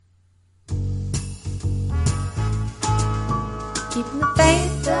Keeping the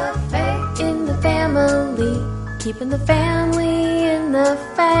faith in the family. Keeping the family in the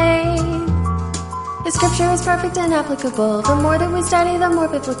faith. If scripture is perfect and applicable, the more that we study, the more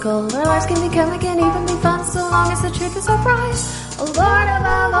biblical. Our lives can become, it can even be fun, so long as the truth is our prize. Oh Lord of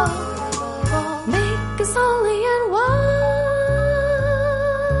all, make us holy and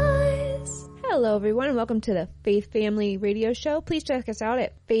wise. Hello everyone and welcome to the Faith Family Radio Show. Please check us out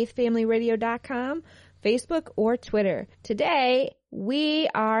at faithfamilyradio.com, Facebook, or Twitter. Today, we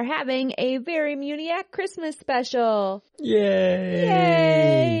are having a very Muniac Christmas special. Yay!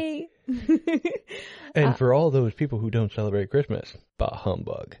 Yay! And for all those people who don't celebrate Christmas, bah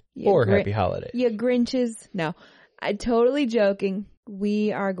humbug. Or happy holidays. You Grinches. No, I'm totally joking.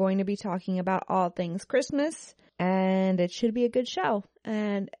 We are going to be talking about all things Christmas, and it should be a good show.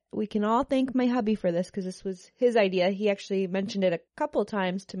 And we can all thank my hubby for this because this was his idea. He actually mentioned it a couple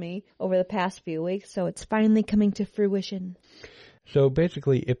times to me over the past few weeks, so it's finally coming to fruition. So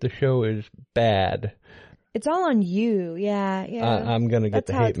basically, if the show is bad, it's all on you. Yeah. I'm going to get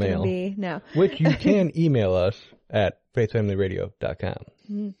the hate mail. No. Which you can email us at faithfamilyradio.com.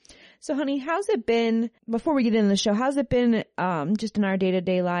 Mm-hmm. So, honey, how's it been, before we get into the show, how's it been just in our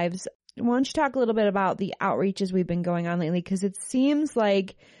day-to-day lives? Why don't you talk a little bit about the outreaches we've been going on lately? Because it seems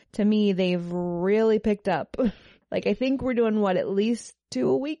like, to me, they've really picked up. Like, I think we're doing, at least 2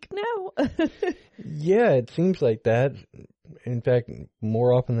 a week now? Yeah, it seems like that. In fact,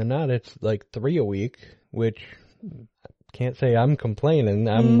 more often than not, it's like 3 a week, which I can't say I'm complaining.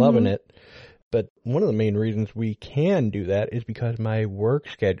 I'm loving it. But one of the main reasons we can do that is because my work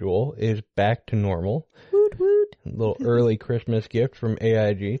schedule is back to normal. Woot woot. A little early Christmas gift from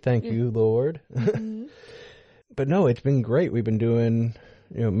AIG. Thank you, Lord. Mm-hmm. But no, it's been great. We've been doing,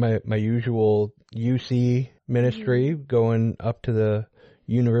 my usual UC ministry, going up to the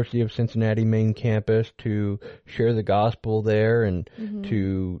University of Cincinnati main campus to share the gospel there and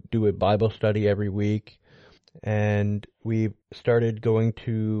to do a Bible study every week. And we've started going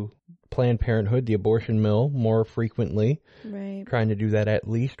to Planned Parenthood, the abortion mill, more frequently. Right. Trying to do that at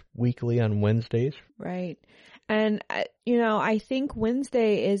least weekly on Wednesdays. Right. And, I think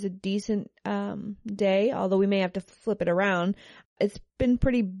Wednesday is a decent day, although we may have to flip it around. It's been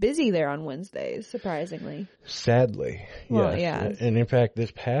pretty busy there on Wednesdays, surprisingly. Sadly, well, yes. Yeah. And in fact,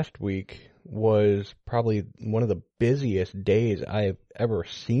 this past week was probably one of the busiest days I've ever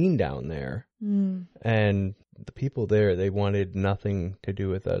seen down there. And the people there, they wanted nothing to do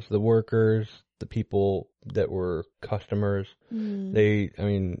with us. The workers, the people that were customers, I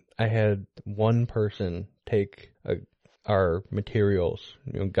had one person take our materials,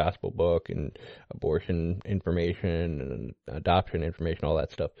 gospel book and abortion information and adoption information, all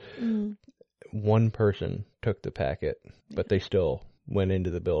that stuff. One person took the packet, but they still went into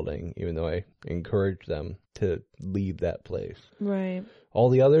the building, even though I encouraged them to leave that place. Right. All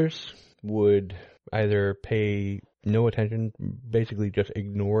the others would either pay no attention, basically just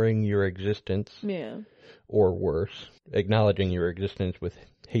ignoring your existence. Yeah. Or worse, acknowledging your existence with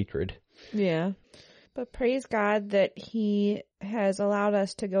hatred. Yeah. But praise God that He has allowed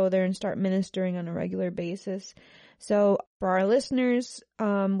us to go there and start ministering on a regular basis. So for our listeners,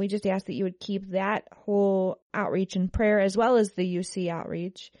 we just ask that you would keep that whole outreach in prayer as well as the UC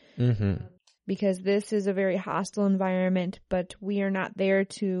outreach. Because this is a very hostile environment, but we are not there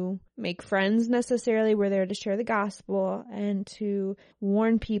to make friends necessarily. We're there to share the gospel and to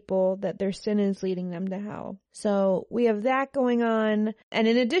warn people that their sin is leading them to hell. So we have that going on. And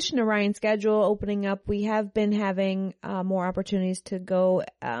in addition to Ryan's schedule opening up, we have been having more opportunities to go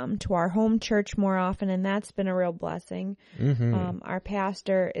to our home church more often, and that's been a real blessing. Our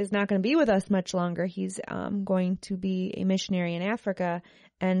pastor is not going to be with us much longer. He's going to be a missionary in Africa.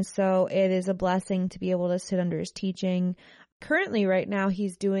 And so it is a blessing to be able to sit under his teaching. Currently, right now,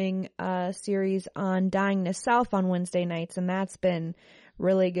 he's doing a series on dying to self on Wednesday nights, and that's been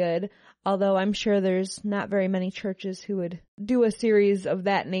really good. Although I'm sure there's not very many churches who would do a series of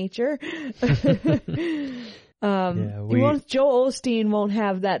that nature. Joel Osteen won't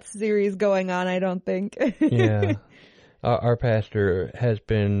have that series going on, I don't think. Yeah. Our pastor has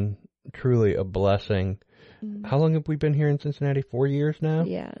been truly a blessing. How long have we been here in Cincinnati? 4 years now?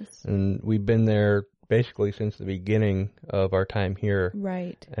 Yes. And we've been there basically since the beginning of our time here.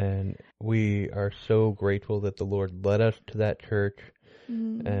 Right. And we are so grateful that the Lord led us to that church.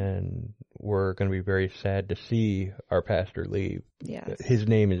 And we're going to be very sad to see our pastor leave. Yes. His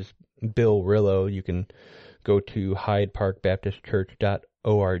name is Bill Rillo. You can go to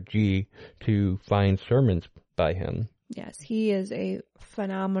hydeparkbaptistchurch.org to find sermons by him. Yes, he is a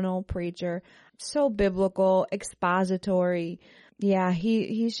phenomenal preacher. So biblical, expository, Yeah,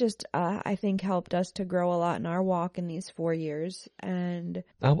 he's just, I think, helped us to grow a lot in our walk in these 4 years. And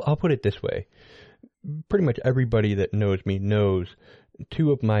I'll put it this way. Pretty much everybody that knows me knows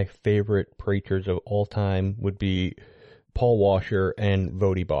two of my favorite preachers of all time would be Paul Washer and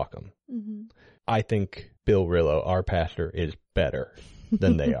Vody Bauckham. Mm-hmm. I think Bill Rillo, our pastor, is better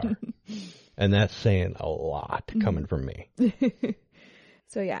than they are. And that's saying a lot coming from me.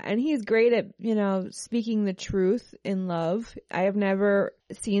 So yeah, and he's great at, speaking the truth in love. I have never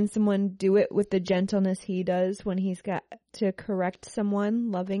seen someone do it with the gentleness he does when he's got to correct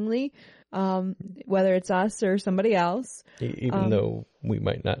someone lovingly, whether it's us or somebody else. Even though we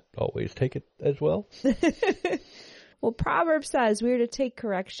might not always take it as well. Well, Proverbs says we are to take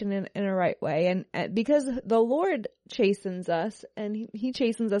correction in a right way. And because the Lord chastens us, and he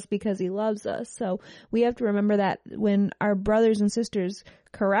chastens us because he loves us. So we have to remember that when our brothers and sisters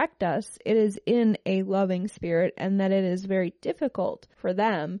correct us, it is in a loving spirit, and that it is very difficult for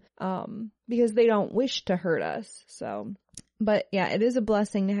them because they don't wish to hurt us. So, but yeah, it is a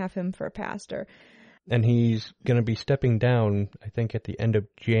blessing to have him for a pastor. And he's going to be stepping down, I think, at the end of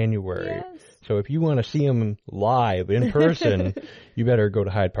January. Yes. So if you want to see him live in person, you better go to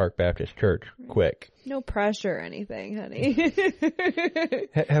Hyde Park Baptist Church quick. No pressure or anything, honey.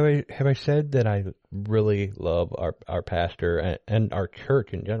 Have I said that I really love our pastor and our church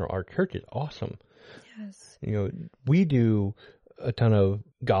in general? Our church is awesome. Yes. We do a ton of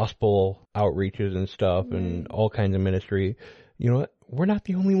gospel outreaches and stuff and all kinds of ministry. You know what? We're not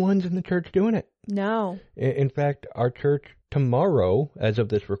the only ones in the church doing it. No. In fact, our church tomorrow, as of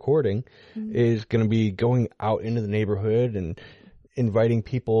this recording, is going to be going out into the neighborhood and inviting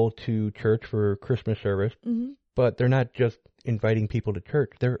people to church for Christmas service. Mm-hmm. But they're not just inviting people to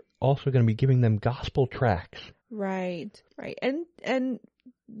church. They're also going to be giving them gospel tracts. Right. And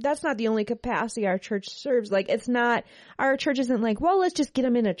that's not the only capacity our church serves. Like, it's not, our church isn't like, well, let's just get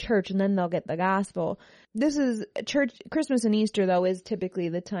them in a church and then they'll get the gospel. This is church. Christmas and Easter, though, is typically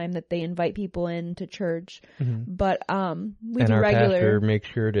the time that they invite people into church. Mm-hmm. But we do our regular. Pastor makes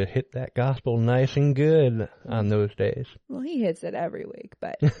sure to hit that gospel nice and good on those days. Well, he hits it every week,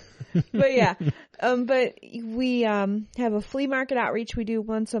 but but yeah. But we have a flea market outreach we do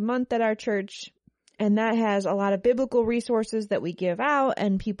once a month at our church. And that has a lot of biblical resources that we give out,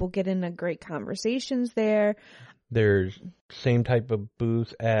 and people get into great conversations there. There's same type of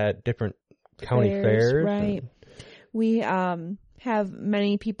booths at different county fairs. Right. We have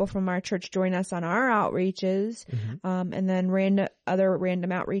many people from our church join us on our outreaches, and then other random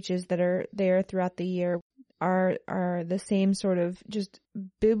outreaches that are there throughout the year are the same sort of just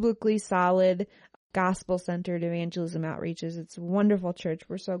biblically solid, gospel-centered evangelism outreaches. It's a wonderful church.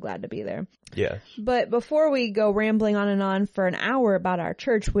 We're so glad to be there. Yes. But before we go rambling on and on for an hour about our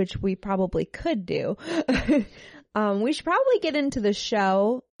church, which we probably could do, we should probably get into the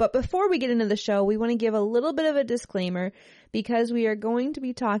show. But before we get into the show, we want to give a little bit of a disclaimer because we are going to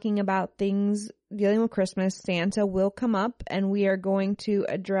be talking about things dealing with Christmas. Santa will come up, and we are going to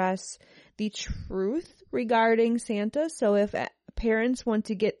address the truth regarding Santa. So if parents want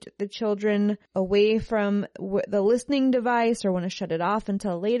to get the children away from the listening device or want to shut it off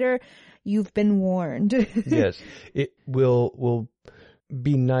until later, you've been warned. Yes. It will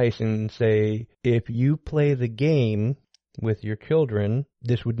be nice and say, if you play the game with your children,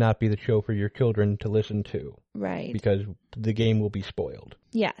 this would not be the show for your children to listen to. Right. Because the game will be spoiled.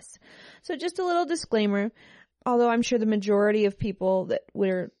 Yes. So just a little disclaimer. Although I'm sure the majority of people that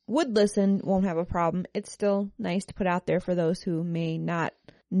would listen won't have a problem, it's still nice to put out there for those who may not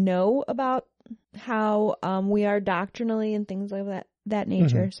know about how we are doctrinally and things like that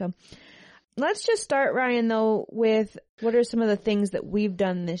nature. So let's just start, Ryan, though, with what are some of the things that we've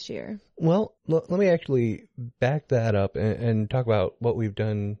done this year? Well, let me actually back that up and talk about what we've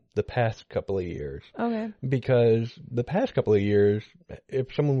done the past couple of years. Okay. Because the past couple of years,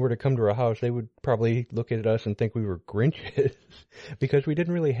 if someone were to come to our house, they would probably look at us and think we were Grinches because we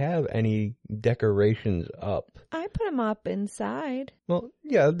didn't really have any decorations up. I put them up inside. Well,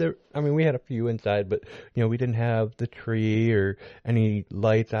 yeah, we had a few inside, but, we didn't have the tree or any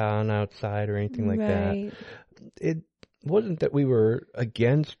lights on outside or anything like that. It wasn't that we were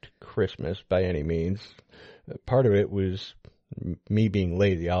against Christmas by any means. Part of it was me being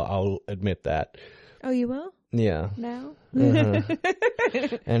lazy. I'll admit that. Oh, you will? Yeah. Now? And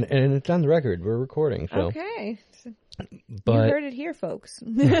it's on the record. We're recording, so. Okay. But you heard it here, folks.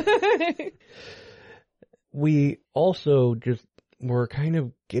 We also just were kind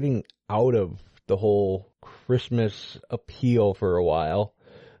of getting out of the whole Christmas appeal for a while.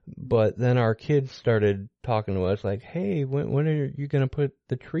 But then our kids started talking to us like, hey, when are you going to put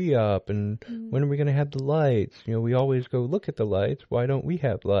the tree up? And when are we going to have the lights? You know, we always go look at the lights. Why don't we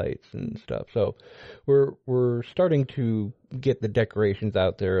have lights and stuff? So we're starting to get the decorations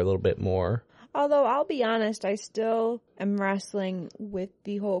out there a little bit more. Although, I'll be honest, I still am wrestling with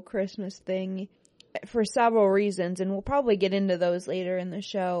the whole Christmas thing for several reasons, and we'll probably get into those later in the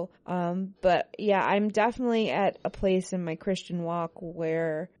show. But yeah, I'm definitely at a place in my Christian walk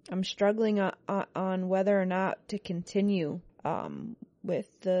where I'm struggling on whether or not to continue with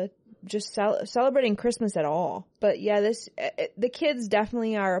the just celebrating Christmas at all. But yeah, the kids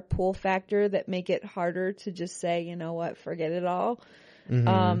definitely are a pull factor that make it harder to just say, you know what, forget it all.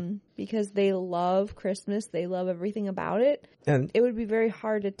 Because they love Christmas. They love everything about it. And it would be very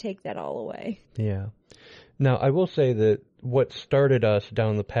hard to take that all away. Yeah. Now, I will say that what started us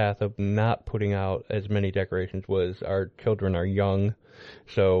down the path of not putting out as many decorations was our children are young.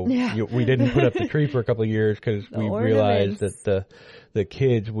 So we didn't put up the tree for a couple of years because we realized that the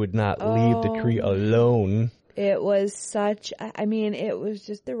kids would not leave the tree alone. It was it was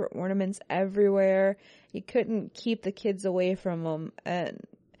just, there were ornaments everywhere. You couldn't keep the kids away from them. And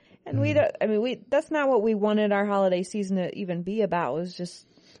that's not what we wanted our holiday season to even be about. It was just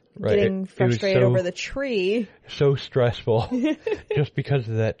getting frustrated over the tree. So stressful just because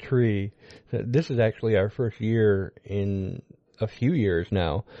of that tree. This is actually our first year in a few years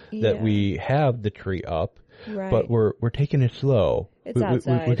now that we have the tree up. Right. But we're taking it slow. It's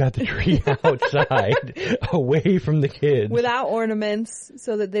outside. We got the tree outside, away from the kids, without ornaments,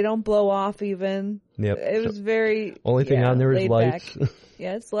 so that they don't blow off. Even it was very only thing on there is lights.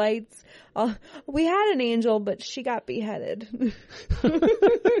 Yes, lights. We had an angel, but she got beheaded.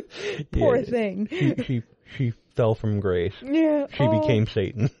 Poor thing. She fell from grace. Yeah, she became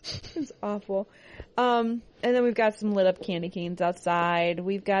Satan. It's awful. And then we've got some lit up candy canes outside.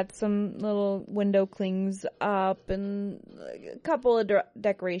 We've got some little window clings up and a couple of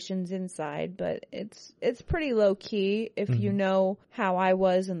decorations inside, but it's pretty low key. If you know how I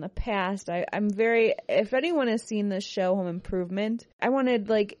was in the past, if anyone has seen this show, Home Improvement, I wanted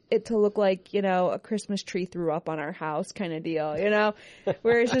it to look like, a Christmas tree threw up on our house kind of deal,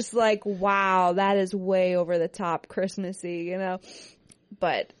 where it's just like, wow, that is way over the top Christmassy,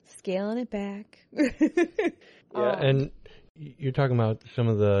 but scaling it back. And you're talking about some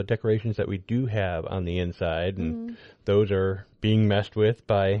of the decorations that we do have on the inside, and those are being messed with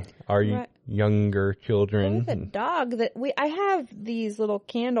by our younger children. With a dog I have these little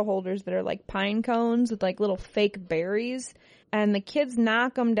candle holders that are like pine cones with little fake berries, and the kids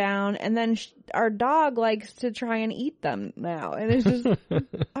knock them down, and then our dog likes to try and eat them now. And it's just,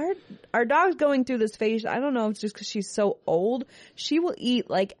 our dog's going through this phase. I don't know if it's just because she's so old. She will eat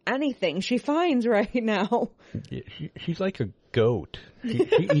anything she finds right now. Yeah, she's like a goat. She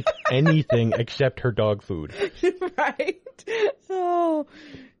eats anything except her dog food. Right? Oh,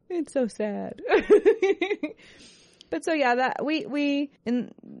 it's so sad. But so that we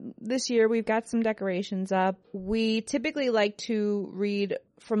in this year we've got some decorations up. We typically like to read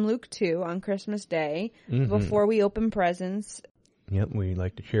from Luke 2 on Christmas Day before we open presents. Yep, we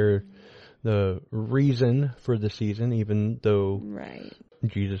like to share the reason for the season, even though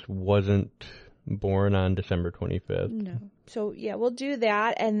Jesus wasn't born on December 25th. No. So we'll do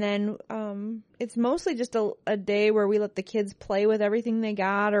that, and then it's mostly just a day where we let the kids play with everything they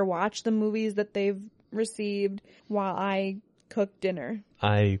got or watch the movies that they've received while I cook dinner.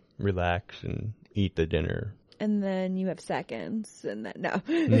 I relax and eat the dinner. And then you have seconds, and then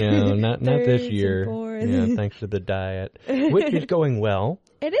no, not this year. Yeah, thanks to the diet, which is going well.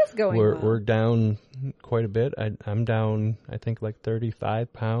 It is going well. We're down quite a bit. I'm down, I think,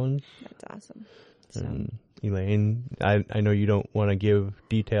 35 pounds. That's awesome. And Elaine, I know you don't want to give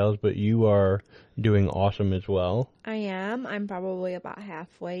details, but you are doing awesome as well. I am. I'm probably about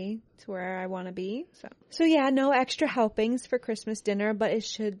halfway to where I want to be. So no extra helpings for Christmas dinner, but it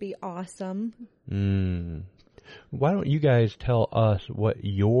should be awesome. Why don't you guys tell us what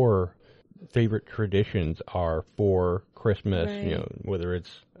your favorite traditions are for Christmas? Right. Whether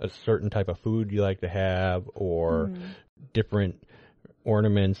it's a certain type of food you like to have or different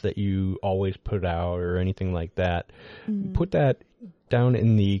ornaments that you always put out or anything like that. Put that down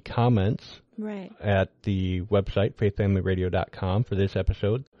in the comments at the website faithfamilyradio.com for this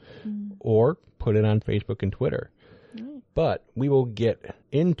episode, or put it on Facebook and Twitter. But we will get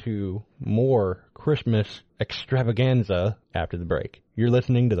into more Christmas extravaganza after the break. You're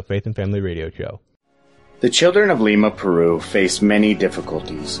listening to the Faith and Family Radio Show. The children of Lima, Peru face many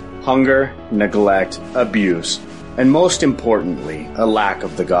difficulties: hunger, neglect, abuse, and most importantly, a lack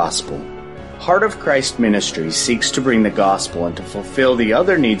of the gospel. Heart of Christ Ministries seeks to bring the gospel and to fulfill the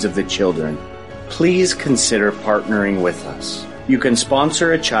other needs of the children. Please consider partnering with us. You can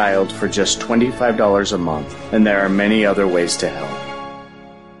sponsor a child for just $25 a month, and there are many other ways to help.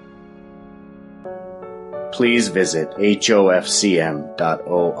 Please visit hofcm.org.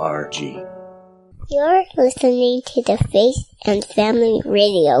 You're listening to the Faith and Family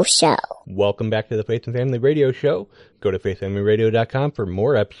Radio Show. Welcome back to the Faith and Family Radio Show. Go to faithfamilyradio.com for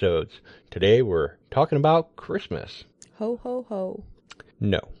more episodes. Today we're talking about Christmas. Ho, ho, ho.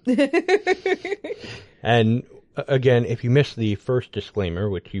 No. And again, if you missed the first disclaimer,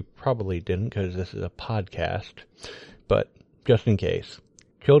 which you probably didn't because this is a podcast, but just in case.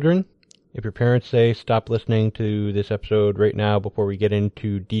 Children, if your parents say stop listening to this episode right now before we get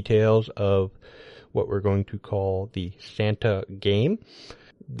into details of what we're going to call the Santa game,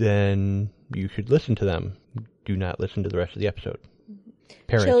 then you should listen to them. Do not listen to the rest of the episode.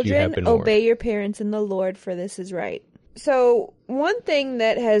 Parents, Children, you have been obey warned. your parents in the Lord, for this is right. So one thing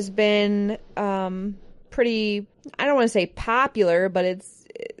that has been pretty, I don't want to say popular, but it's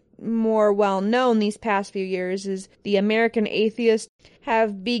more well known these past few years is the American atheists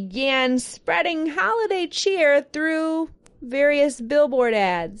have began spreading holiday cheer through various billboard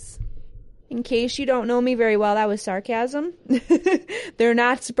ads. In case you don't know me very well, that was sarcasm. They're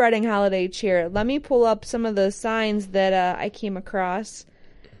not spreading holiday cheer. Let me pull up some of the signs that I came across.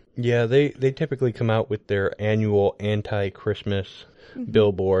 Yeah, they typically come out with their annual anti-Christmas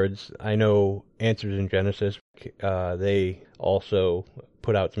billboards. I know Answers in Genesis, they also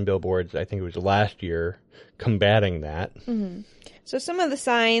put out some billboards, I think it was last year, combating that. Mm-hmm. So some of the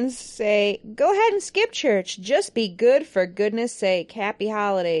signs say, go ahead and skip church. Just be good for goodness sake. Happy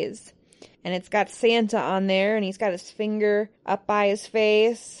holidays. And it's got Santa on there, and he's got his finger up by his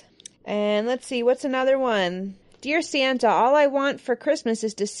face. And let's see, what's another one? Dear Santa, all I want for Christmas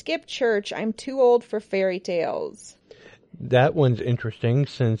is to skip church. I'm too old for fairy tales. That one's interesting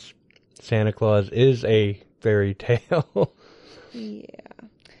since Santa Claus is a fairy tale. Yeah.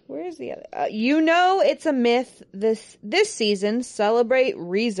 Where's the other? You know it's a myth this season. Celebrate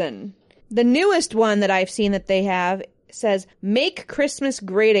reason. The newest one that I've seen that they have says, make Christmas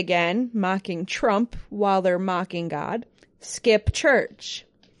great again, mocking Trump while they're mocking God. Skip church.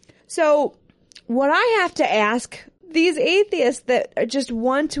 So what I have to ask these atheists that just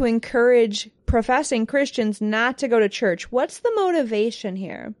want to encourage professing Christians not to go to church, what's the motivation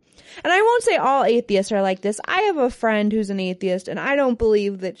here? And I won't say all atheists are like this. I have a friend who's an atheist, and I don't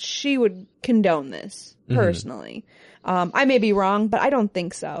believe that she would condone this, personally. I may be wrong, but I don't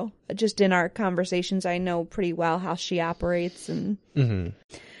think so. Just in our conversations, I know pretty well how she operates. And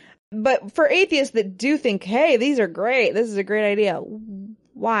But for atheists that do think, hey, these are great, this is a great idea,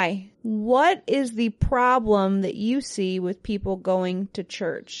 why? What is the problem that you see with people going to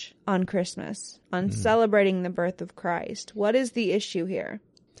church on Christmas, on celebrating the birth of Christ? What is the issue here?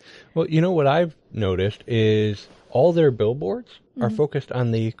 Well, you know what I've noticed is all their billboards are focused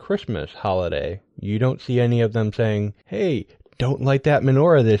on the Christmas holiday. You don't see any of them saying, hey, don't light that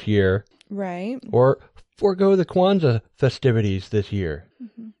menorah this year. Right. Or forego the Kwanzaa festivities this year.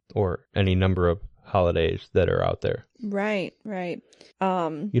 Or any number of holidays that are out there. Right, right.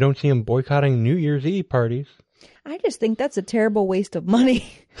 You don't see them boycotting New Year's Eve parties. I just think that's a terrible waste of money.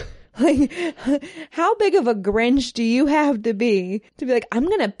 Like, how big of a Grinch do you have to be like, I'm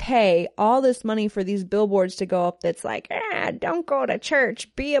going to pay all this money for these billboards to go up that's like, don't go to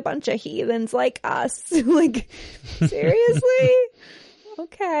church, be a bunch of heathens like us. Like, seriously?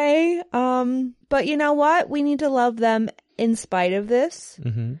 Okay. But you know what? We need to love them in spite of this.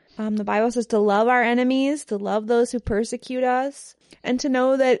 The Bible says to love our enemies, to love those who persecute us, and to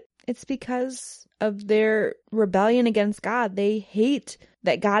know that it's because of their rebellion against God. They hate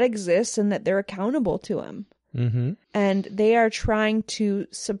that God exists and that they're accountable to him. And they are trying to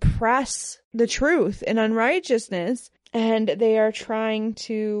suppress the truth and unrighteousness, and they are trying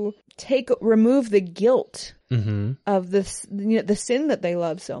to remove the guilt of this, the sin that they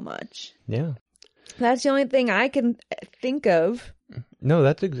love so much. Yeah. That's the only thing I can think of. No,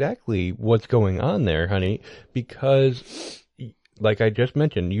 that's exactly what's going on there, honey, because like I just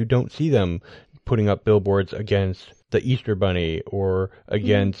mentioned, you don't see them putting up billboards against the Easter Bunny or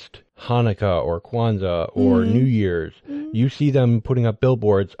against Hanukkah or Kwanzaa or New Year's. You see them putting up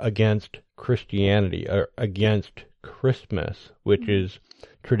billboards against Christianity or against Christmas, which is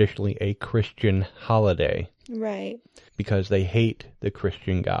traditionally a Christian holiday. Right. Because they hate the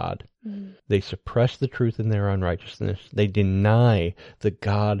Christian God. They suppress the truth in their unrighteousness. They deny the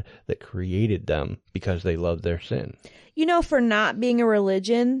God that created them because they love their sin. You know, for not being a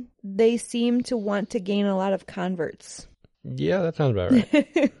religion, they seem to want to gain a lot of converts. Yeah, that sounds about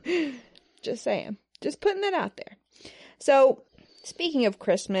right. Just saying. Just putting that out there. So, speaking of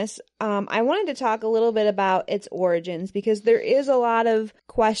Christmas, I wanted to talk a little bit about its origins because there is a lot of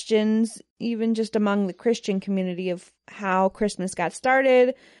questions, even just among the Christian community, of how Christmas got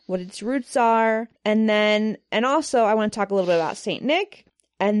started, what its roots are, and also I want to talk a little bit about Saint Nick,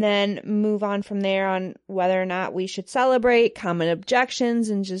 and then move on from there on whether or not we should celebrate, common objections,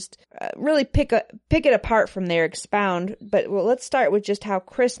 and just really pick it apart from there, expound. But let's start with just how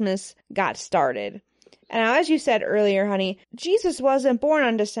Christmas got started. And as you said earlier, honey, Jesus wasn't born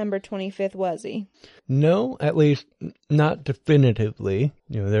on December 25th, was he? No, at least not definitively.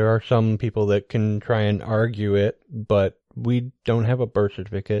 There are some people that can try and argue it, but we don't have a birth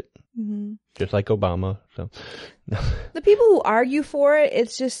certificate, just like Obama. So the people who argue for it,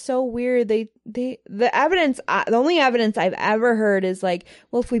 it's just so weird. The only evidence I've ever heard is like,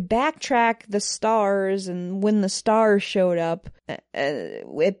 well, if we backtrack the stars and when the stars showed up,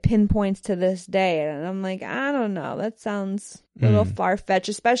 it pinpoints to this day. And I'm like, I don't know. That sounds a little far-fetched,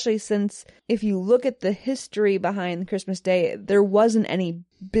 especially since if you look at the history behind Christmas Day, there wasn't any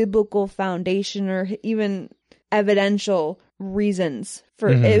biblical foundation or even evidential reasons for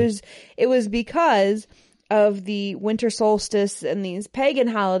it was because of the winter solstice and these pagan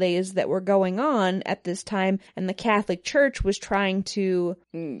holidays that were going on at this time, and the Catholic Church was trying to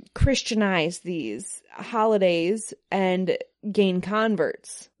Christianize these holidays and gain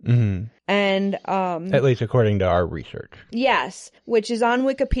converts. And at least according to our research. Yes, which is on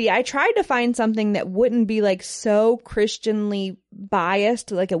Wikipedia. I tried to find something that wouldn't be like so Christianly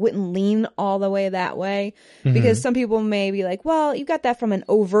biased, like it wouldn't lean all the way that way, because some people may be like, well, you got that from an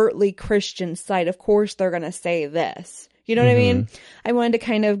overtly Christian site, of course they're going to say this. You know what I mean? I wanted to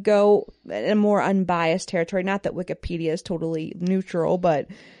kind of go in a more unbiased territory. Not that Wikipedia is totally neutral, but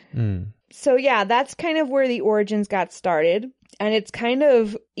so yeah, that's kind of where the origins got started. And it's kind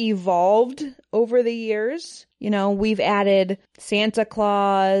of evolved over the years. We've added Santa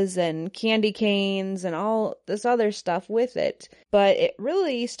Claus and candy canes and all this other stuff with it. But it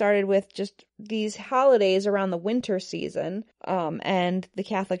really started with just these holidays around the winter season, and the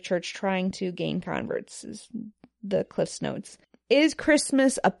Catholic Church trying to gain converts, is the Cliff's Notes. Is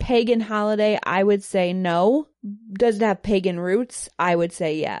Christmas a pagan holiday? I would say no. Does it have pagan roots? I would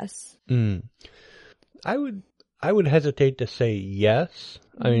say yes. I would hesitate to say yes.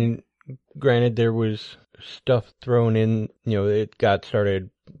 I mean, granted, there was stuff thrown in, it got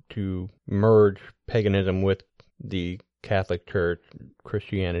started to merge paganism with the Catholic Church,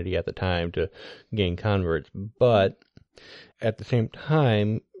 Christianity at the time to gain converts. But at the same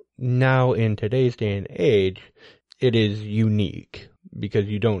time, now in today's day and age, it is unique because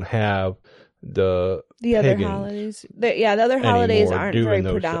you don't have the other holidays. The other holidays aren't very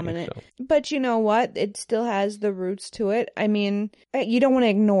Things, predominant. so. But you know what? It still has the roots to it. I mean, you don't want to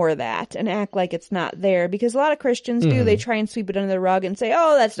ignore that and act like it's not there, because a lot of Christians do. They try and sweep it under the rug and say,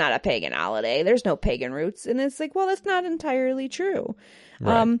 oh, that's not a pagan holiday. There's no pagan roots. And it's like, well, that's not entirely true.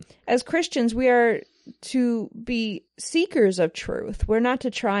 Right. As Christians, we are to be seekers of truth. We're not to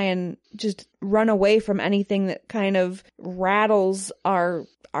try and just run away from anything that kind of rattles our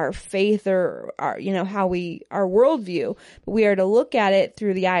faith or our worldview. But we are to look at it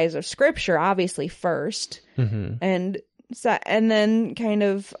through the eyes of Scripture, obviously first, and then kind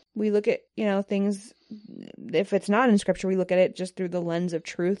of we look at things. If it's not in Scripture, we look at it just through the lens of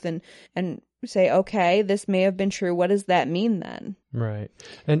truth and say, okay, this may have been true. What does that mean then? Right.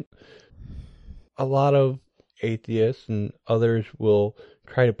 And a lot of atheists and others will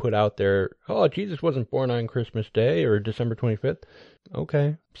try to put out there, oh, Jesus wasn't born on Christmas Day or December 25th.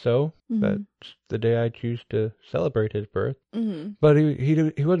 Okay, so that's the day I choose to celebrate his birth. But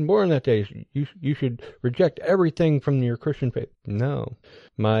he wasn't born that day. You should reject everything from your Christian faith. No,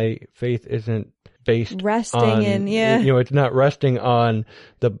 my faith isn't based it's not resting on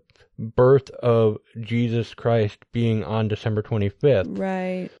the birth of Jesus Christ being on December 25th.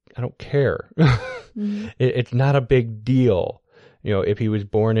 Right. I don't care. It's not a big deal. If he was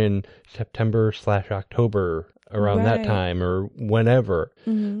born in September/October around that time or whenever.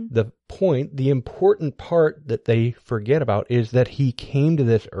 The important part that they forget about is that he came to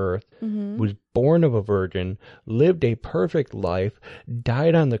this earth, was born of a virgin, lived a perfect life,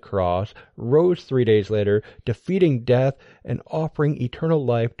 died on the cross, rose 3 days later, defeating death and offering eternal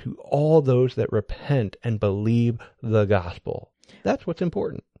life to all those that repent and believe the gospel. That's what's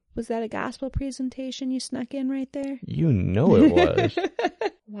important. Was that a gospel presentation you snuck in right there? You know it was.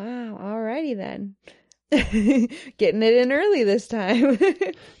 Wow. Alrighty then. Getting it in early this time.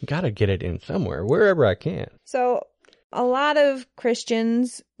 Gotta get it in somewhere, wherever I can. So, a lot of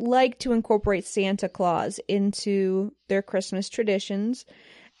Christians like to incorporate Santa Claus into their Christmas traditions.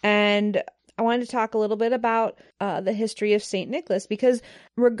 And I wanted to talk a little bit about the history of St. Nicholas, because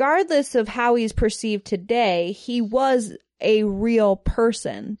regardless of how he's perceived today, he was a real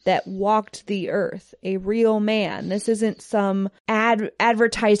person that walked the earth, a real man. This isn't some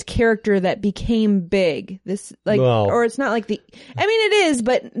advertised character that became big. This or it's not like it is,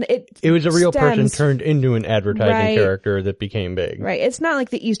 but it was a real person turned into an advertising character that became big. Right. It's not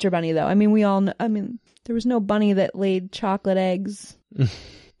like the Easter Bunny, though. I mean, we all know, there was no bunny that laid chocolate eggs.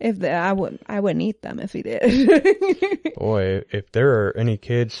 I wouldn't eat them if he did. Boy, if there are any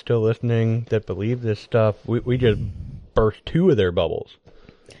kids still listening that believe this stuff, we just burst 2 of their bubbles.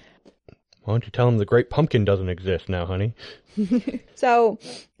 Why don't you tell them the Great Pumpkin doesn't exist now, honey? So,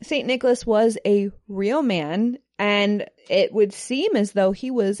 St. Nicholas was a real man, and it would seem as though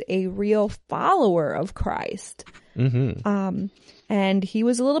he was a real follower of Christ. Mm-hmm. And he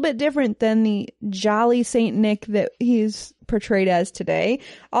was a little bit different than the jolly St. Nick that he's portrayed as today.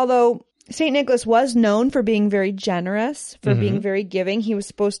 Although St. Nicholas was known for being very generous, for being very giving. He was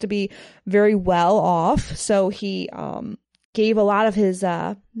supposed to be very well off. So he gave a lot of his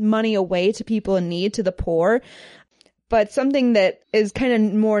money away to people in need, to the poor. But something that is kind of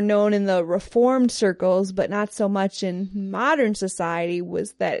more known in the Reformed circles, but not so much in modern society,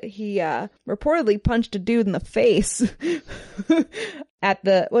 was that he reportedly punched a dude in the face at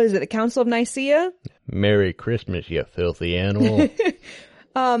the Council of Nicaea? Merry Christmas, you filthy animal.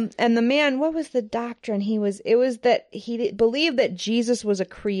 And the man, what was the doctrine? It was that he believed that Jesus was a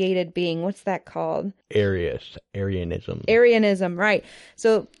created being. What's that called? Arianism. Arianism, right.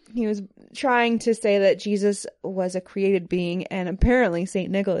 So he was trying to say that Jesus was a created being, and apparently St.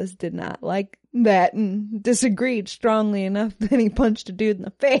 Nicholas did not like that and disagreed strongly enough that he punched a dude in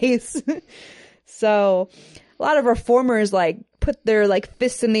the face. So a lot of reformers put their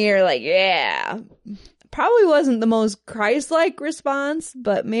fists in the air yeah. Probably wasn't the most Christ-like response,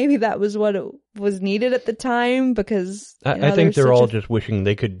 but maybe that was what it was needed at the time, because I think they're all just wishing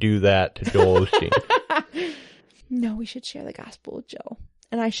they could do that to Joel Osteen. No, we should share the gospel with Joe.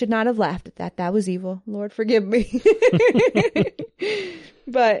 And I should not have laughed at that. That was evil. Lord, forgive me.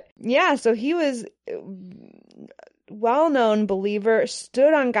 But yeah, so he was a well-known believer,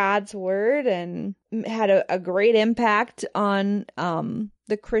 stood on God's word, and had a great impact on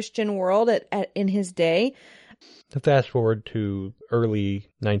the Christian world in his day. To fast forward to early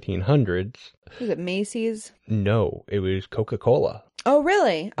 1900s. Was it Macy's? No, it was Coca-Cola. Oh,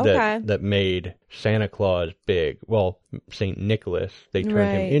 really? Okay. That made Santa Claus big. Well, St. Nicholas, they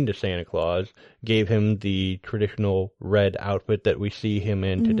turned him into Santa Claus, gave him the traditional red outfit that we see him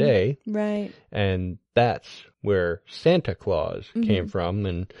in today. Right. And that's where Santa Claus came from.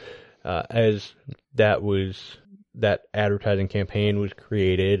 And as that advertising campaign was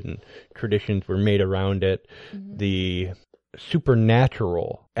created and traditions were made around it, the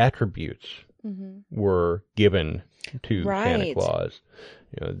supernatural attributes were given to Santa Claus.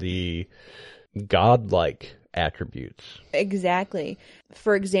 The godlike attributes. Exactly.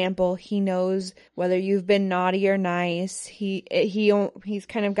 For example, he knows whether you've been naughty or nice. He's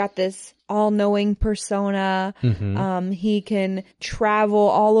kind of got this all-knowing persona. He can travel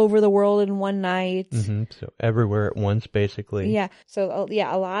all over the world in one night. So everywhere at once, basically. Yeah. So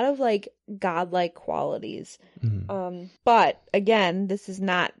a lot of godlike qualities. But again, this is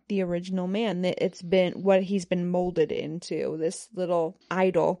not the original man. It's been what he's been molded into, this little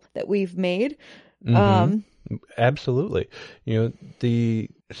idol that we've made. Absolutely. The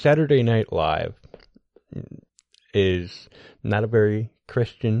Saturday Night Live is not a very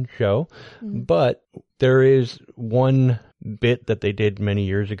Christian show, but there is one bit that they did many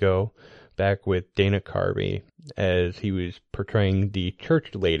years ago back with Dana Carvey as he was portraying the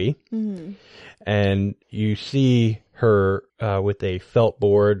church lady. And you see her with a felt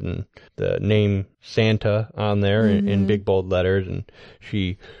board and the name Santa on there in big bold letters, and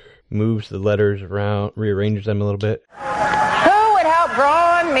she moves the letters around, rearranges them a little bit. Who would help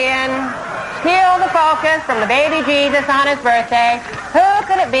grown men steal the focus from the baby Jesus on his birthday? Who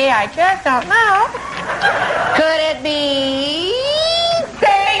could it be? I just don't know. Could it be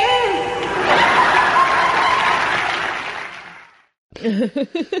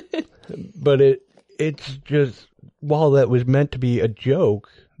Satan? But it's just, while that was meant to be a joke,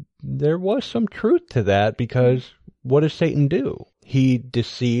 there was some truth to that, because what does Satan do? He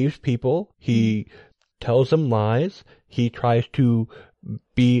deceives people. He tells them lies. He tries to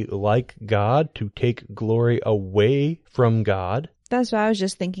be like God, to take glory away from God. That's what I was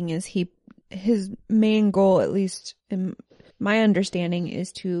just thinking, is his main goal, at least in my understanding,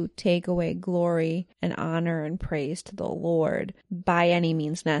 is to take away glory and honor and praise to the Lord by any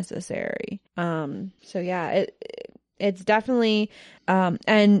means necessary. So yeah, It's definitely,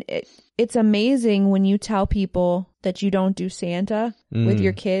 and it's amazing when you tell people that you don't do Santa with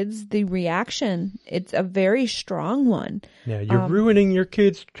your kids, the reaction, it's a very strong one. Yeah, you're ruining your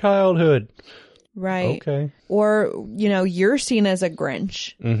kid's childhood. Right. Okay. Or, you're seen as a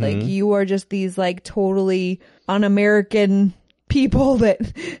Grinch. Like, you are just these, like, totally un-American people that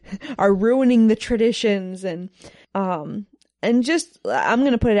are ruining the traditions. And just, I'm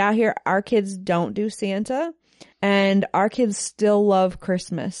going to put it out here, our kids don't do Santa, and our kids still love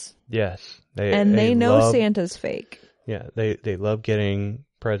Christmas. Yes. They know Santa's fake. Yeah, they love getting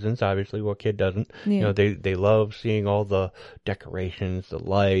presents. Obviously, what kid doesn't? Yeah. They love seeing all the decorations, the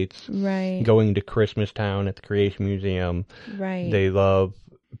lights. Right. Going to Christmas Town at the Creation Museum. Right. They love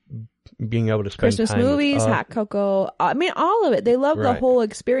being able to spend Christmas time movies, with us. hot cocoa. I mean, all of it. They love the Right. whole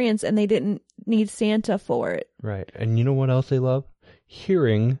experience, and they didn't need Santa for it. Right. And you know what else they love?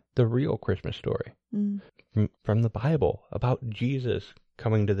 Hearing the real Christmas story from the Bible about Jesus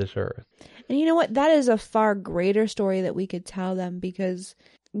coming to this earth. And you know what? That is a far greater story that we could tell them, because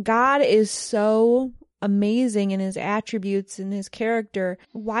God is so amazing in his attributes and his character.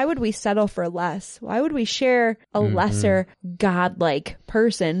 Why would we settle for less? Why would we share a lesser God-like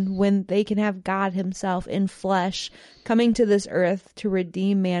person when they can have God himself in flesh coming to this earth to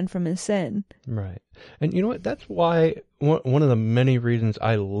redeem man from his sin? Right. And you know what? That's why one of the many reasons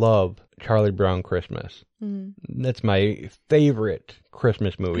I love Charlie Brown Christmas. That's my favorite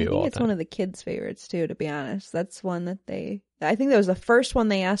Christmas movie of all time. I think it's one of the kids' favorites too, to be honest. That's one that I think that was the first one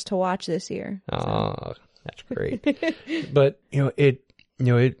they asked to watch this year. Oh, that's great. But,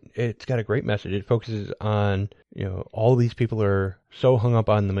 it's got a great message. It focuses on, all these people are so hung up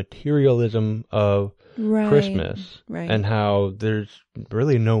on the materialism of Christmas and how there's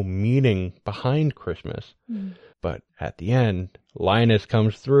really no meaning behind Christmas. But at the end, Linus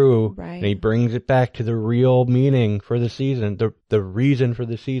comes through and he brings it back to the real meaning for the season, the reason for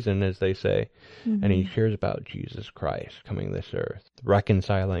the season, as they say. And he shares about Jesus Christ coming to this earth,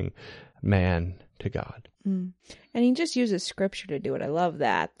 reconciling man to God. And he just uses scripture to do it. I love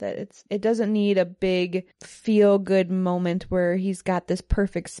that it doesn't need a big feel-good moment where he's got this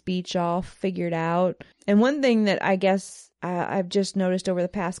perfect speech all figured out. And one thing that I guess I've just noticed over the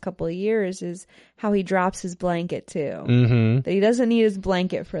past couple of years is how he drops his blanket too. That he doesn't need his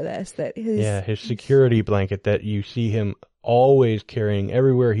blanket for this. His security blanket that you see him always carrying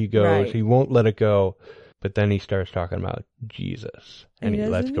everywhere he goes. Right. He won't let it go. But then he starts talking about Jesus, and he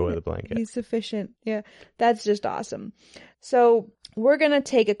lets go of the blanket. He's sufficient. Yeah, that's just awesome. So we're going to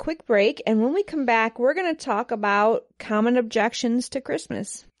take a quick break, and when we come back, we're going to talk about common objections to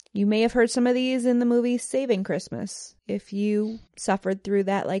Christmas. You may have heard some of these in the movie Saving Christmas, if you suffered through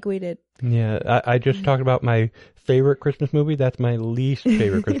that like we did. Yeah, I just talked about my favorite Christmas movie. That's my least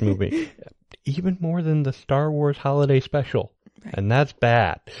favorite Christmas movie. Even more than the Star Wars Holiday Special. Right. And that's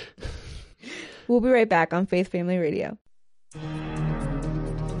bad. We'll be right back on Faith Family Radio.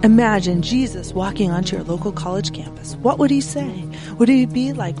 Imagine Jesus walking onto your local college campus. What would he say? Would he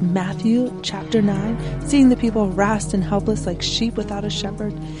be like Matthew chapter 9, seeing the people harassed and helpless like sheep without a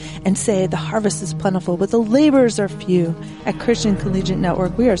shepherd, and say, the harvest is plentiful, but the laborers are few? At Christian Collegiate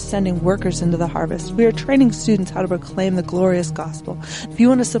Network, we are sending workers into the harvest. We are training students how to proclaim the glorious gospel. If you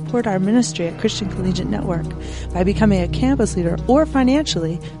want to support our ministry at Christian Collegiate Network by becoming a campus leader or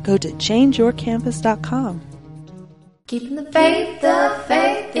financially, go to changeyourcampus.com. Keeping the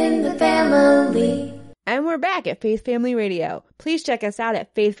faith in the family. And we're back at Faith Family Radio. Please check us out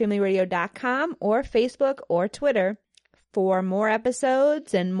at faithfamilyradio.com or Facebook or Twitter for more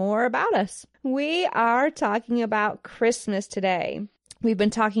episodes and more about us. We are talking about Christmas today. We've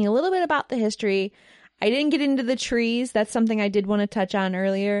been talking a little bit about the history. I didn't get into the trees. That's something I did want to touch on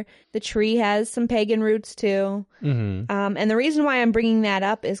earlier. The tree has some pagan roots too. And the reason why I'm bringing that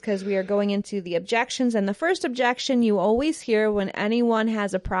up is because we are going into the objections. And the first objection you always hear when anyone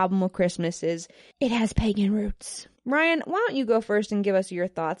has a problem with Christmas is, it has pagan roots. Ryan, why don't you go first and give us your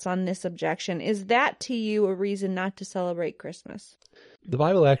thoughts on this objection? Is that to you a reason not to celebrate Christmas? The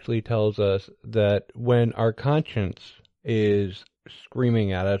Bible actually tells us that when our conscience is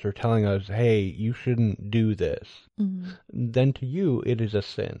screaming at us or telling us, hey, you shouldn't do this, then to you it is a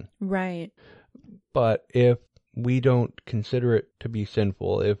sin. Right. But if we don't consider it to be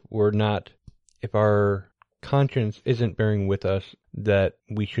sinful, if our conscience isn't bearing with us that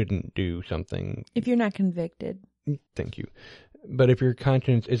we shouldn't do something. If you're not convicted. Thank you. But if your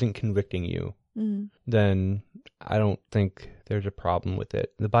conscience isn't convicting you, then I don't think there's a problem with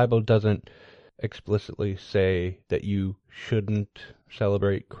it. The Bible doesn't explicitly say that you shouldn't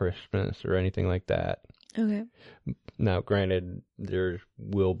celebrate Christmas or anything like that. Okay. Now, granted, there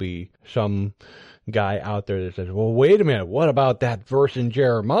will be some guy out there that says, well, wait a minute, what about that verse in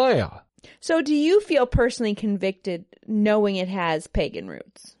Jeremiah? So do you feel personally convicted knowing it has pagan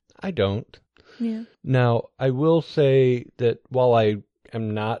roots? I don't. Yeah. Now, I will say that while I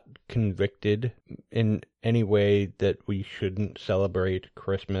am not convicted in any way that we shouldn't celebrate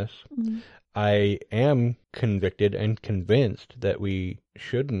Christmas, I am convicted and convinced that we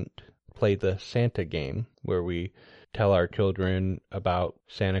shouldn't play the Santa game where we tell our children about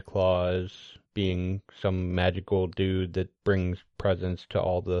Santa Claus being some magical dude that brings presents to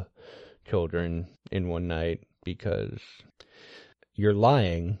all the children in one night, because you're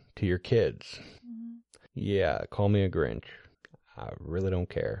lying to your kids. Yeah, call me a Grinch. I really don't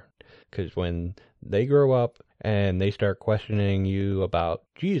care. Because when they grow up and they start questioning you about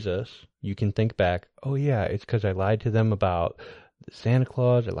Jesus, you can think back, oh yeah, it's because I lied to them about Santa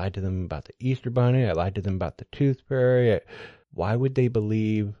Claus, I lied to them about the Easter Bunny, I lied to them about the Tooth Fairy. Why would they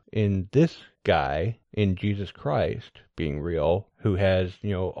believe in this guy, in Jesus Christ, being real, who has,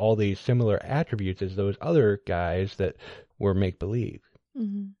 all these similar attributes as those other guys that were make-believe?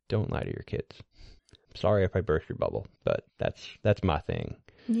 Mm-hmm. Don't lie to your kids. Sorry if I burst your bubble, but that's my thing.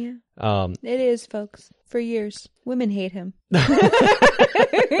 Yeah. It is, folks. For years, women hate him. I'm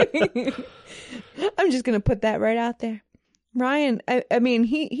just going to put that right out there. Ryan, I mean,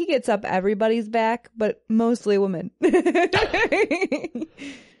 he gets up everybody's back, but mostly women.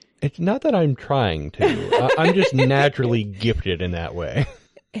 It's not that I'm trying to. I'm just naturally gifted in that way.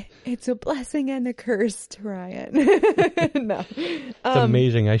 It's a blessing and a curse, Ryan. No. It's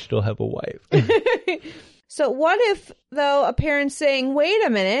amazing I still have a wife. So what if, though, a parent's saying, wait a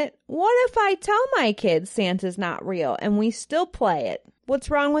minute, what if I tell my kids Santa's not real and we still play it? What's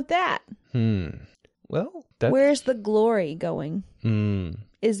wrong with that? Well, where's the glory going?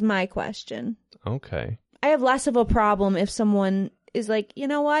 Is my question. Okay. I have less of a problem if someone is like, you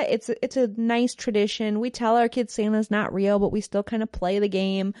know what? It's a nice tradition. We tell our kids Santa's not real, but we still kind of play the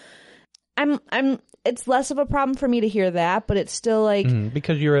game. It's less of a problem for me to hear that, but it's still like...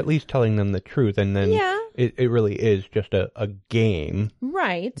 because you're at least telling them the truth, and then it really is just a game,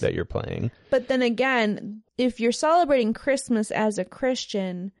 right, that you're playing. But then again, if you're celebrating Christmas as a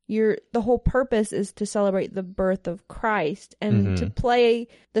Christian, the whole purpose is to celebrate the birth of Christ, and to play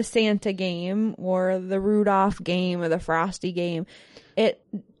the Santa game, or the Rudolph game, or the Frosty game,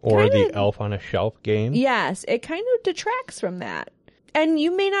 or the Elf on a Shelf game. Yes, it kind of detracts from that. And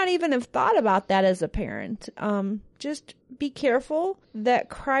you may not even have thought about that as a parent. Just be careful that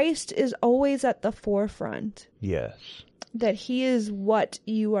Christ is always at the forefront. Yes. That he is what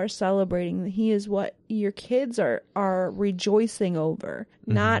you are celebrating. That he is what your kids are rejoicing over,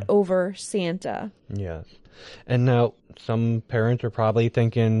 not over Santa. Yes. And now some parents are probably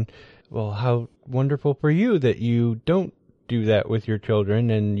thinking, well, how wonderful for you that you don't do that with your children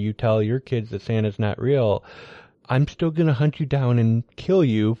and you tell your kids that Santa's not real. I'm still going to hunt you down and kill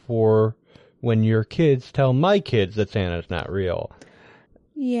you for when your kids tell my kids that Santa's not real.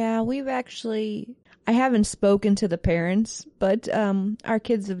 Yeah, I haven't spoken to the parents, but our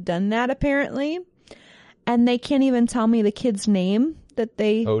kids have done that apparently. And they can't even tell me the kid's name that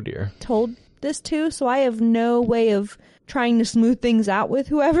they told this to. So I have no way of trying to smooth things out with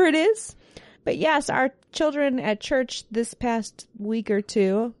whoever it is. But yes, our children at church this past week or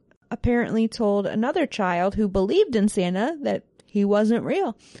two apparently told another child who believed in Santa that he wasn't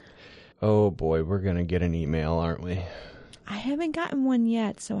real. Oh boy, we're going to get an email, aren't we? I haven't gotten one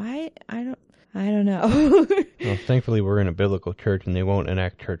yet, so I don't know. Well, thankfully we're in a biblical church and they won't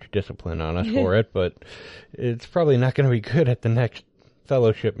enact church discipline on us for it, but it's probably not going to be good at the next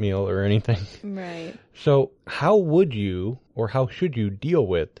fellowship meal or anything. Right. So how would you, or how should you deal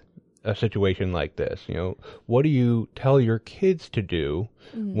with a situation like this? What do you tell your kids to do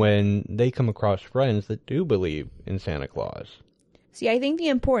when they come across friends that do believe in Santa Claus? See, I think the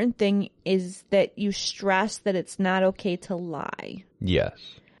important thing is that you stress that it's not okay to lie. Yes.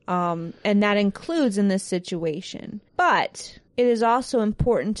 And that includes in this situation. But it is also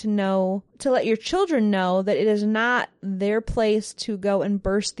important to let your children know that it is not their place to go and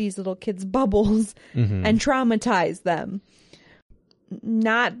burst these little kids' bubbles and traumatize them.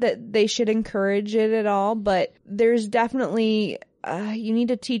 Not that they should encourage it at all, but there's definitely, you need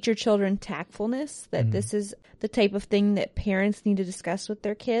to teach your children tactfulness, that this is the type of thing that parents need to discuss with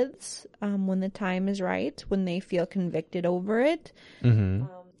their kids when the time is right, when they feel convicted over it.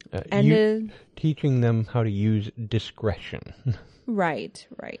 Teaching them how to use discretion. Right.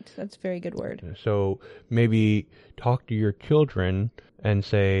 That's a very good word. So maybe talk to your children and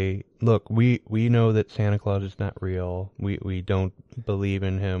say, look, we know that Santa Claus is not real. We don't believe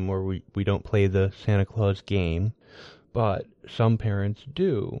in him, or we don't play the Santa Claus game. But some parents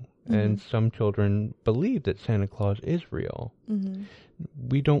do, and some children believe that Santa Claus is real. Mm-hmm.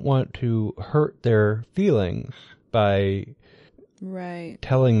 We don't want to hurt their feelings by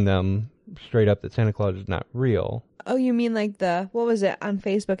telling them straight up that Santa Claus is not real. Oh, you mean like what was it on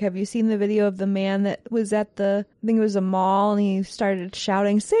Facebook? Have you seen the video of the man that was at I think it was a mall, and he started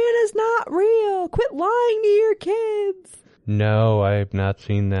shouting, "Santa's not real! Quit lying to your kids!" No, I have not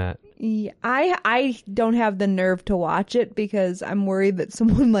seen that. Yeah, I don't have the nerve to watch it because I'm worried that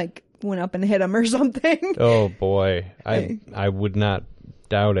someone like went up and hit him or something. Oh boy, I would not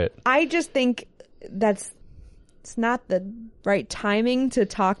doubt it. I just think it's not the right timing to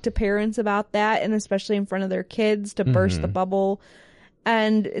talk to parents about that, and especially in front of their kids to burst the bubble.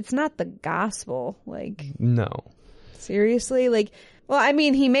 And it's not the gospel. Like, no. Seriously? Like, well, I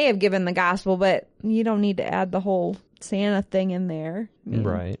mean, he may have given the gospel, but you don't need to add the whole Santa thing in there.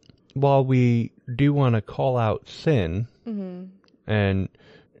 Right. While we do want to call out sin and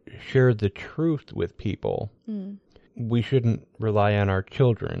share the truth with people, we shouldn't rely on our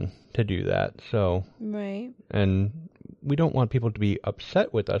children to do that. So, right. And we don't want people to be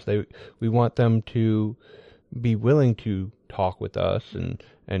upset with us. We want them to be willing to talk with us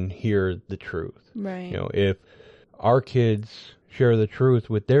and hear the truth. Right. You know, if our kids share the truth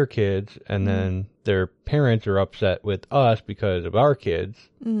with their kids and then their parents are upset with us because of our kids,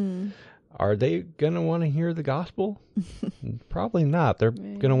 are they going to want to hear the gospel? Probably not. They're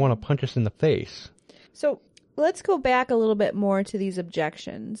going to want to punch us in the face. So let's go back a little bit more to these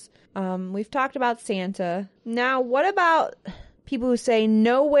objections. We've talked about Santa. Now, what about people who say,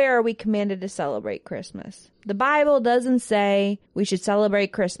 nowhere are we commanded to celebrate Christmas? The Bible doesn't say we should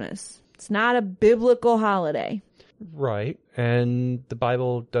celebrate Christmas. It's not a biblical holiday. Right. And the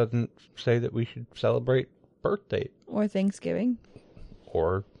Bible doesn't say that we should celebrate birthday. Or Thanksgiving.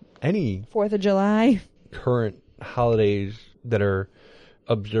 Or any 4th of July. Current holidays that are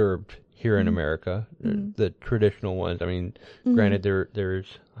observed here in America, the traditional ones. I mean, granted, there's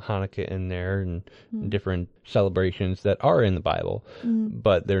Hanukkah in there and different celebrations that are in the Bible,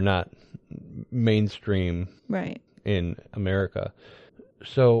 but they're not mainstream in America.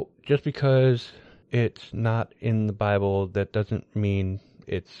 So just because it's not in the Bible, that doesn't mean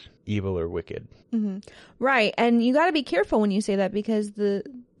it's evil or wicked. Right, and you got to be careful when you say that, because the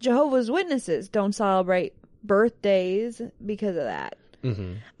Jehovah's Witnesses don't celebrate birthdays because of that.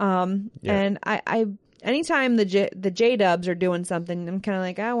 And I anytime the J-Dubs are doing something, I'm kind of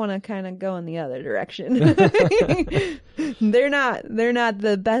like, I want to kind of go in the other direction. They're not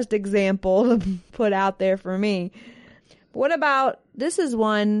the best example to put out there for me. What about, this is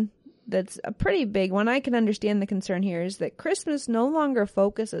one that's a pretty big one. I can understand the concern here, is that Christmas no longer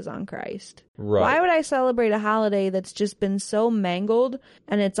focuses on Christ. Right. Why would I celebrate a holiday that's just been so mangled,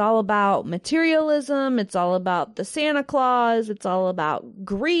 and it's all about materialism, it's all about the Santa Claus, it's all about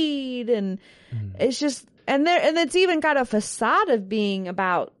greed, and it's just, and it's even got a facade of being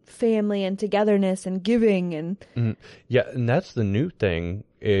about family and togetherness and giving and yeah, and that's the new thing,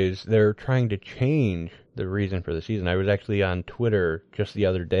 is they're trying to change the reason for the season. I was actually on Twitter just the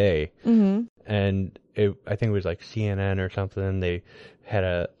other day, and I think it was like CNN or something. They had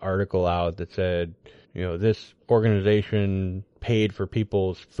an article out that said, you know, this organization paid for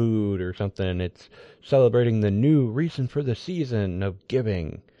people's food or something. It's celebrating the new reason for the season of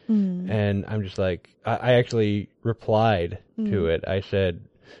giving. And I'm just like, I actually replied to it. I said,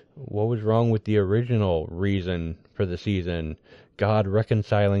 what was wrong with the original reason for the season? God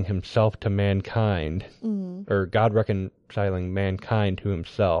reconciling himself to mankind, or God reconciling mankind to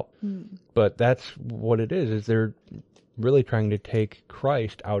himself. But that's what it is they're really trying to take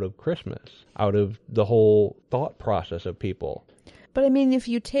Christ out of Christmas, out of the whole thought process of people. But I mean, if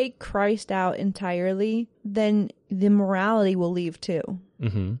you take Christ out entirely, then the morality will leave too.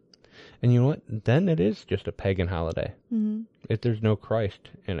 And you know what? Then it is just a pagan holiday. If there's no Christ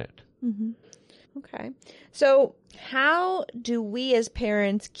in it. Okay. So how do we as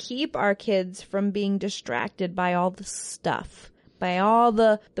parents keep our kids from being distracted by all the stuff, by all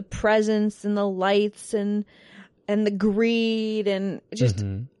the presents and the lights and the greed and just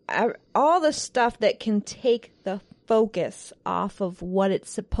all the stuff that can take the focus off of what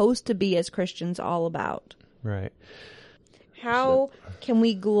it's supposed to be as Christians all about? Right. How can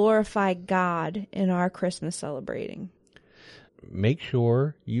we glorify God in our Christmas celebrating? Make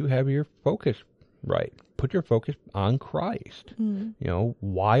sure you have your focus right. Put your focus on Christ. You know,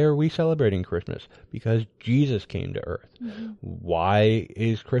 why are we celebrating Christmas? Because Jesus came to earth. Why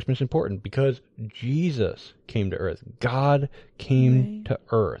is Christmas important? Because Jesus came to earth. God came to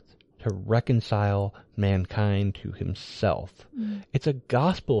earth to reconcile mankind to himself. It's a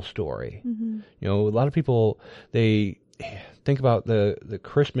gospel story. You know, a lot of people, they think about the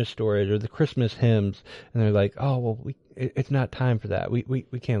Christmas stories or the Christmas hymns, and they're like, oh, well, it's not time for that. We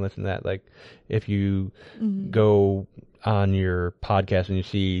can't listen to that. Like, if you go on your podcast and you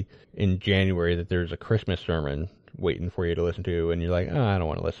see in January that there's a Christmas sermon waiting for you to listen to, and you're like, oh, I don't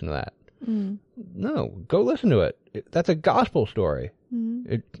want to listen to that. No, go listen to it. That's a gospel story.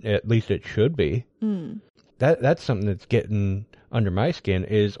 At least it should be. That's something that's getting under my skin,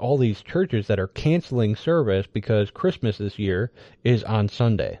 is all these churches that are canceling service because Christmas this year is on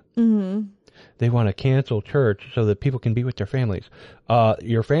Sunday. They want to cancel church so that people can be with their families.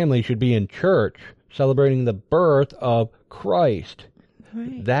 Your family should be in church celebrating the birth of Christ.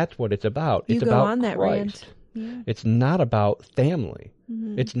 Right. That's what it's about. You it's go about on that Christ. rant. Yeah. It's not about family.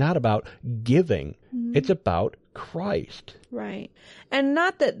 It's not about giving. It's about Christ. Right. And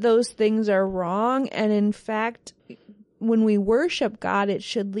not that those things are wrong. And in fact, when we worship God, it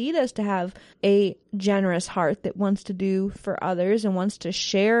should lead us to have a generous heart that wants to do for others and wants to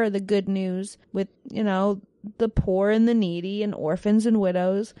share the good news with, you know, the poor and the needy and orphans and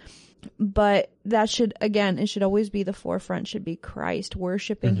widows. But that should, again, it should always be the forefront, should be Christ,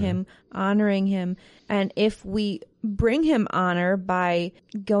 worshiping him, honoring him. And if we bring him honor by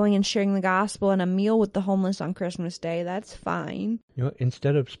going and sharing the gospel and a meal with the homeless on Christmas Day, that's fine. You know,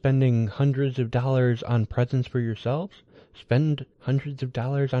 instead of spending hundreds of dollars on presents for yourselves, spend hundreds of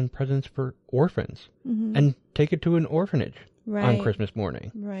dollars on presents for orphans and take it to an orphanage on Christmas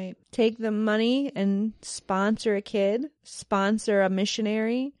morning. Right. Take the money and sponsor a kid, sponsor a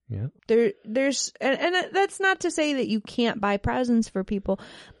missionary. Yeah. There's and that's not to say that you can't buy presents for people,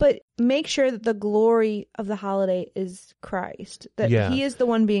 but make sure that the glory of the holiday is Christ. That he is the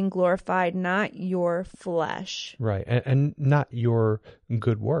one being glorified, not your flesh. Right. And not your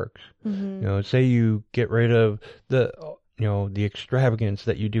good works. You know, say you get rid of the extravagance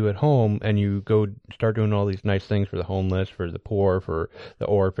that you do at home, and you go start doing all these nice things for the homeless, for the poor, for the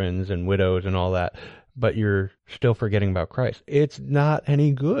orphans and widows and all that, but you're still forgetting about Christ. It's not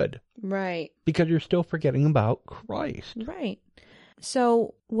any good. Right. Because you're still forgetting about Christ. Right.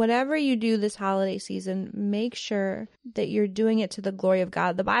 So whatever you do this holiday season, make sure that you're doing it to the glory of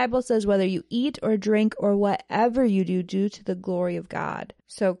God. The Bible says whether you eat or drink or whatever you do to the glory of God.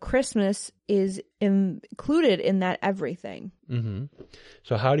 So Christmas is included in that everything.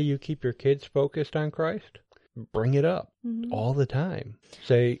 So how do you keep your kids focused on Christ? Bring it up all the time.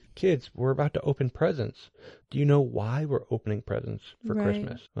 Say, kids, we're about to open presents. Do you know why we're opening presents for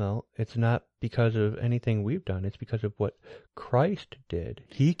Christmas? Well, it's not because of anything we've done. It's because of what Christ did.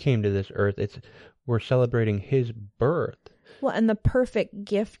 He came to this earth. We're celebrating his birth. Well, and the perfect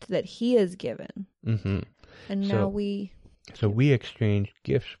gift that he has given. And now So we exchange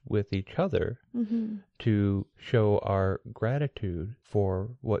gifts with each other to show our gratitude for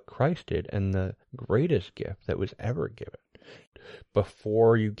what Christ did and the greatest gift that was ever given.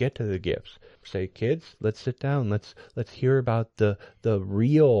 Before you get to the gifts, say, kids, let's sit down. Let's hear about the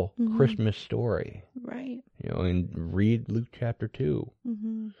real Christmas story. Right. You know, and read Luke chapter 2.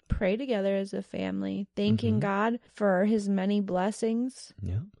 Pray together as a family, thanking God for his many blessings.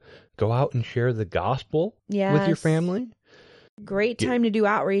 Yeah. Go out and share the gospel with your family. Great time to do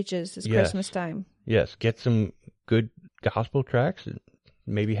outreaches is Christmas time. Yes. Get some good gospel tracts.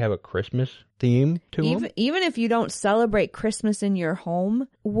 Maybe have a Christmas theme to them. Even if you don't celebrate Christmas in your home,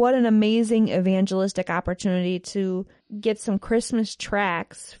 what an amazing evangelistic opportunity to get some Christmas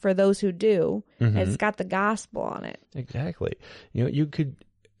tracts for those who do. It's got the gospel on it. Exactly. You know,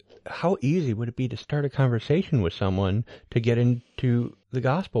 how easy would it be to start a conversation with someone to get into the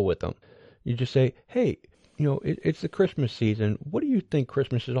gospel with them? You just say, hey, you know, it's the Christmas season. What do you think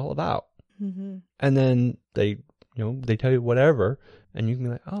Christmas is all about? And then they tell you whatever, and you can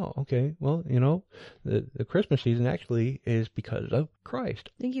be like, oh, okay, well, you know, the Christmas season actually is because of Christ.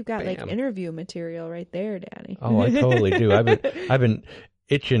 I think you've got like interview material right there, Daddy. Oh, I totally do. I've been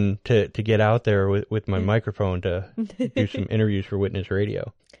itching to get out there with my microphone to do some interviews for Witness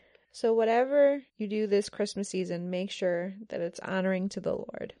Radio. So whatever you do this Christmas season, make sure that it's honoring to the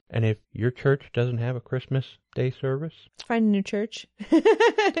Lord. And if your church doesn't have a Christmas Day service, find a new church.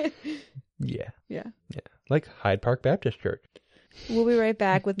 Yeah. Like Hyde Park Baptist Church. We'll be right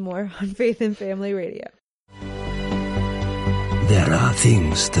back with more on Faith and Family Radio. There are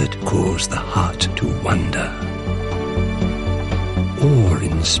things that cause the heart to wonder.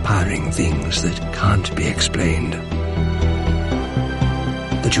 Awe-inspiring things that can't be explained.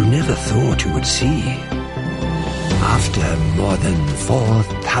 That you never thought you would see. After more than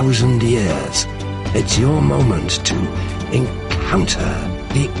 4,000 years, it's your moment to encounter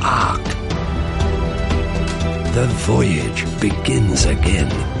The Ark. The voyage begins again,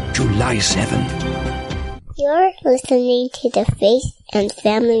 July 7. You're listening to the Faith and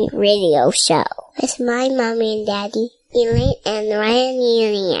Family Radio Show with my mommy and daddy, Elaine and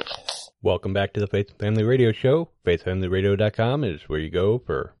Ryan. Welcome back to the Faith and Family Radio Show. FaithFamilyRadio.com is where you go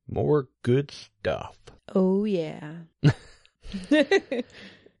for more good stuff. Oh, yeah.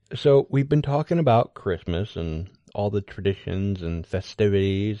 So we've been talking about Christmas and all the traditions and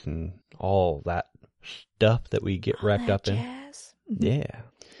festivities and all that stuff that we get wrapped up in. Jazz. Yeah.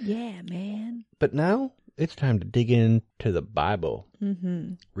 Yeah, man. But now it's time to dig into the Bible.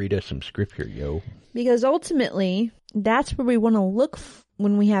 Mm-hmm. Read us some scripture, yo. Because ultimately, that's where we want to look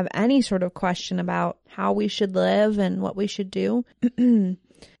when we have any sort of question about how we should live and what we should do.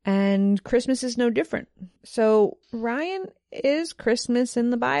 And Christmas is no different. So, Ryan, is Christmas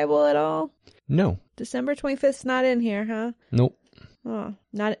in the Bible at all? No. December 25th 's not in here, huh? Nope. Oh,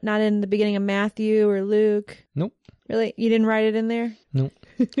 not in the beginning of Matthew or Luke? Nope. Really? You didn't write it in there? Nope.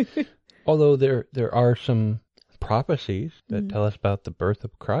 Although there are some prophecies that tell us about the birth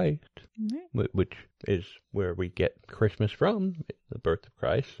of Christ, which is where we get Christmas from, the birth of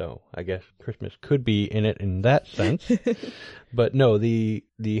Christ. So I guess Christmas could be in it in that sense. But no, the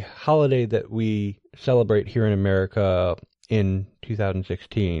holiday that we celebrate here in America in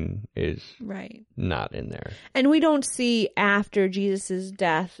 2016 is not in there. And we don't see after Jesus'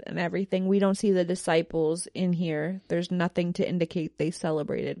 death and everything, we don't see the disciples in here. There's nothing to indicate they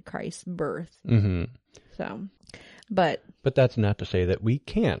celebrated Christ's birth. Mm-hmm. So, but that's not to say that we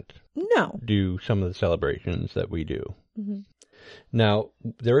can't do some of the celebrations that we do. Mm-hmm. Now,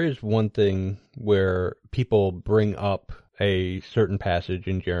 there is one thing where people bring up a certain passage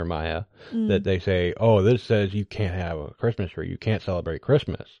in Jeremiah that they say, oh, this says you can't have a Christmas tree. You can't celebrate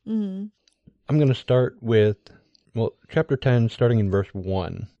Christmas. Mm-hmm. I'm going to start with, chapter 10, starting in verse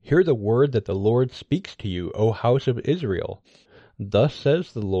 1. Hear the word that the Lord speaks to you, O house of Israel. Thus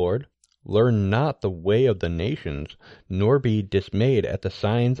says the Lord, learn not the way of the nations, nor be dismayed at the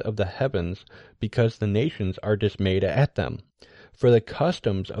signs of the heavens, because the nations are dismayed at them. For the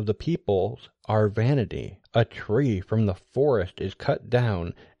customs of the peoples are vanity. A tree from the forest is cut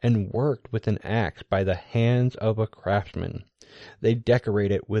down and worked with an axe by the hands of a craftsman. They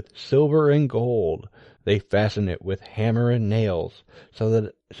decorate it with silver and gold. They fasten it with hammer and nails, so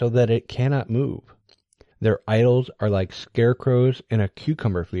that it cannot move. Their idols are like scarecrows in a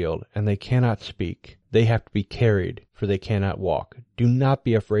cucumber field, and they cannot speak. They have to be carried, for they cannot walk. Do not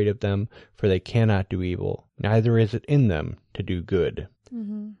be afraid of them, for they cannot do evil. Neither is it in them to do good.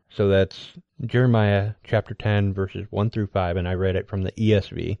 Mm-hmm. So that's Jeremiah chapter 10, verses 1 through 5, and I read it from the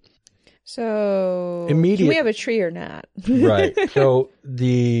ESV. So, can we have a tree or not? Right. So,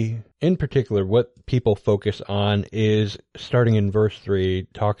 in particular, what people focus on is starting in verse 3,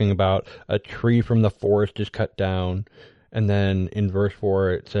 talking about a tree from the forest is cut down. And then in verse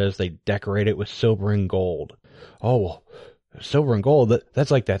 4, it says they decorate it with silver and gold. Oh, well, silver and gold,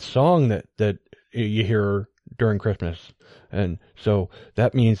 that's like that song that you hear during Christmas. And so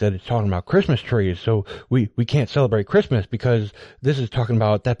that means that it's talking about Christmas trees. So we can't celebrate Christmas because this is talking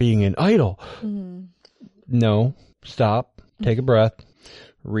about that being an idol. Mm-hmm. No, stop, take a breath,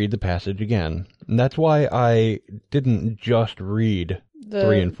 read the passage again. And that's why I didn't just read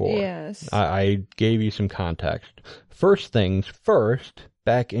 3 and 4. Yes. I gave you some context. First things first,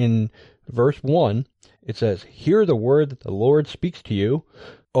 back in verse 1, it says, hear the word that the Lord speaks to you,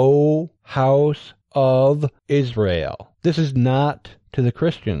 O house of Israel. This is not to the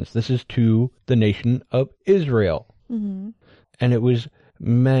Christians. This is to the nation of Israel. Mm-hmm. And it was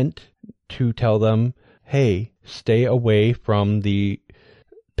meant to tell them, hey, stay away from the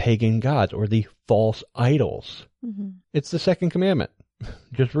pagan gods or the false idols. Mm-hmm. It's the second commandment,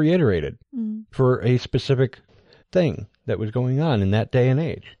 just reiterated for a specific thing that was going on in that day and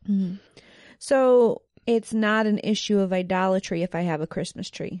age. Mm-hmm. So it's not an issue of idolatry if I have a Christmas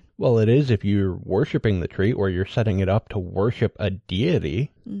tree. Well, it is if you're worshiping the tree or you're setting it up to worship a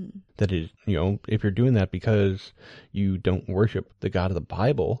deity. That is, if you're doing that because you don't worship the God of the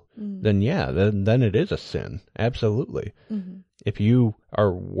Bible, then yeah, then it is a sin. Absolutely. Mm-hmm. If you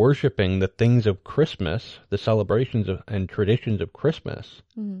are worshiping the things of Christmas, the celebrations and traditions of Christmas,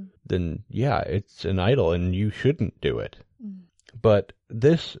 then yeah, it's an idol and you shouldn't do it. But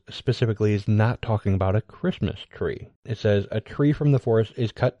this specifically is not talking about a Christmas tree. It says, a tree from the forest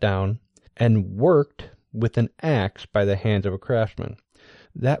is cut down and worked with an axe by the hands of a craftsman.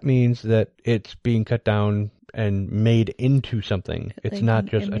 That means that it's being cut down and made into something. It's like not an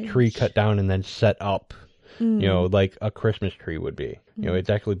just image. a tree cut down and then set up, like a Christmas tree would be. It's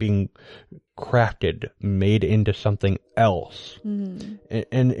actually being crafted, made into something else. And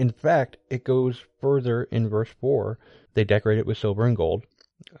in fact, it goes further in verse 4. They decorate it with silver and gold.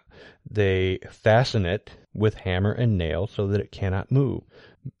 They fasten it with hammer and nail so that it cannot move.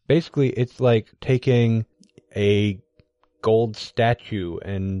 Basically, it's like taking a gold statue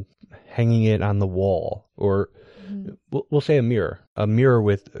and hanging it on the wall, or we'll say a mirror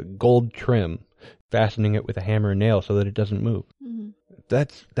with gold trim, fastening it with a hammer and nail so that it doesn't move.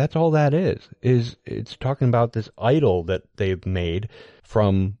 That's all that is it's talking about this idol that they've made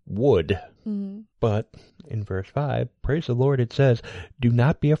from wood. But in verse 5, praise the Lord, it says, do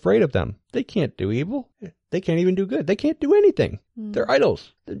not be afraid of them. They can't do evil. They can't even do good. They can't do anything. They're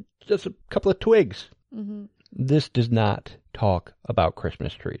idols. They're just a couple of twigs. This does not talk about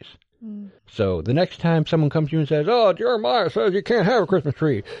Christmas trees. So the next time someone comes to you and says, oh, Jeremiah says you can't have a Christmas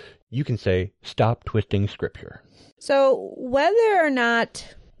tree, you can say, stop twisting scripture. So whether or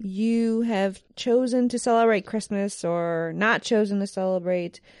not you have chosen to celebrate Christmas or not chosen to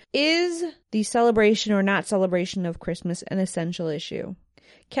celebrate, is the celebration or not celebration of Christmas an essential issue?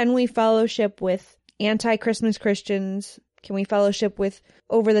 Can we fellowship with anti-Christmas Christians? Can we fellowship with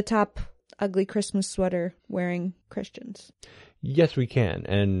over-the-top ugly Christmas sweater wearing Christians? Yes, we can.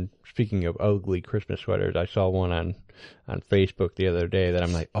 And speaking of ugly Christmas sweaters, I saw one on Facebook the other day that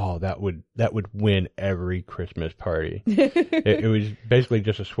I'm like, oh, that would win every Christmas party. it was basically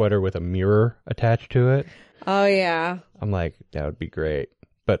just a sweater with a mirror attached to it. Oh, yeah. I'm like, that would be great.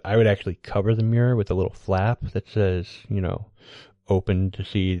 But I would actually cover the mirror with a little flap that says, open to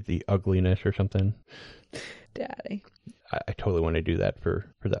see the ugliness or something. Daddy. I totally want to do that for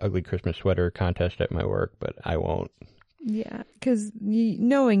the ugly Christmas sweater contest at my work, but I won't. Yeah, because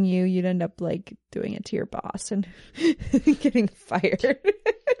knowing you'd end up doing it to your boss and getting fired.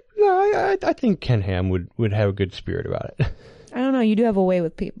 No, I think Ken Ham would have a good spirit about it. I don't know. You do have a way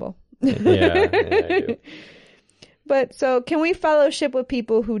with people. Yeah, I do. But so can we fellowship with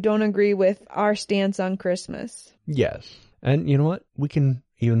people who don't agree with our stance on Christmas? Yes. And you know what? We can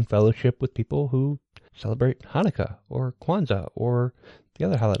even fellowship with people who celebrate Hanukkah or Kwanzaa or the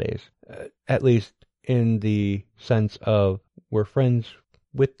other holidays. At least in the sense of we're friends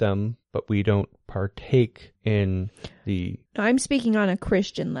with them, but we don't partake in the... No, I'm speaking on a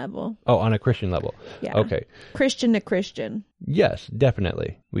Christian level. Oh, on a Christian level. Yeah. Okay. Christian to Christian. Yes,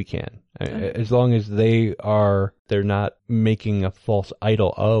 definitely. We can. As long as they're not making a false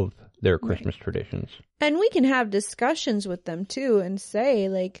idol of their Christmas traditions. And we can have discussions with them too and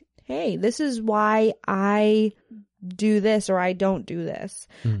say hey, this is why I do this or I don't do this.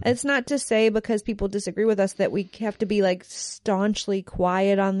 It's not to say because people disagree with us that we have to be staunchly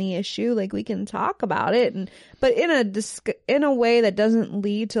quiet on the issue. We can talk about it, but in a way that doesn't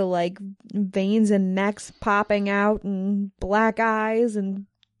lead to veins and necks popping out and black eyes and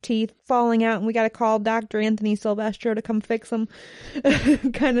teeth falling out and we got to call Dr. Anthony Silvestro to come fix them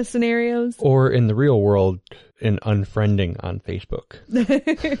kind of scenarios. Or in the real world, an unfriending on Facebook.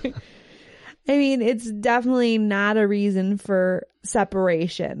 I mean, it's definitely not a reason for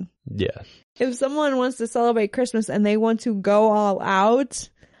separation. Yes. If someone wants to celebrate Christmas and they want to go all out,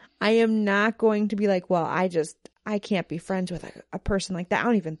 I am not going to be well, I can't be friends with a person like that. I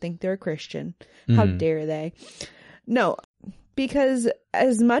don't even think they're a Christian. How dare they? No, because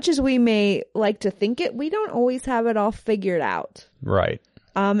as much as we may like to think it, we don't always have it all figured out. Right.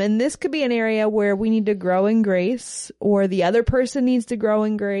 And this could be an area where we need to grow in grace, or the other person needs to grow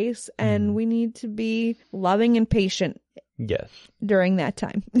in grace, and we need to be loving and patient. Yes. During that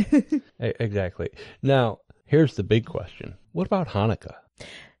time. Exactly. Now, here's the big question. What about Hanukkah?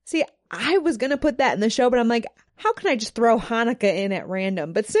 See, I was going to put that in the show, but I'm like, how can I just throw Hanukkah in at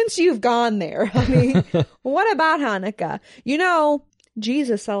random? But since you've gone there, I mean, what about Hanukkah?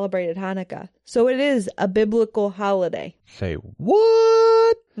 Jesus celebrated Hanukkah, so it is a biblical holiday. Say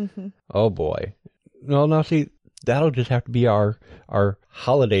what? Oh boy. Well, now see, that'll just have to be our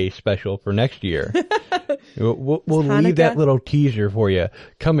holiday special for next year. We'll leave that little teaser for you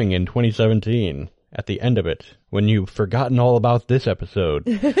coming in 2017. At the end of it, when you've forgotten all about this episode,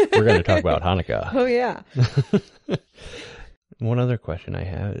 we're going to talk about Hanukkah. Oh yeah. One other question I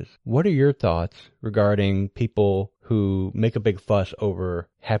have is, what are your thoughts regarding people who make a big fuss over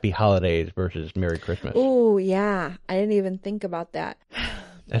Happy Holidays versus Merry Christmas? Oh, yeah. I didn't even think about that.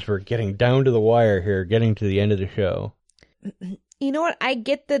 As we're getting down to the wire here, getting to the end of the show. You know what? I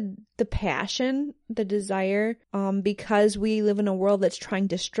get the passion, the desire, because we live in a world that's trying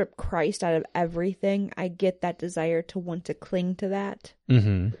to strip Christ out of everything. I get that desire to want to cling to that.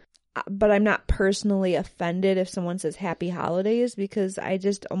 but I'm not personally offended if someone says happy holidays, because I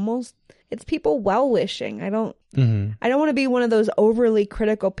just it's people well-wishing. I don't want to be one of those overly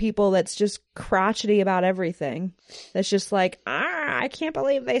critical people that's just crotchety about everything. That's just like, I can't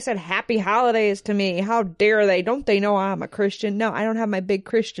believe they said happy holidays to me. How dare they? Don't they know I'm a Christian? No, I don't have my big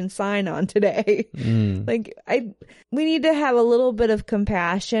Christian sign on today. We need to have a little bit of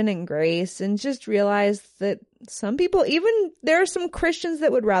compassion and grace and just realize that some people, even there are some Christians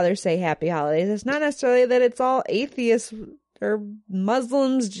that would rather say happy holidays. It's not necessarily that it's all atheists or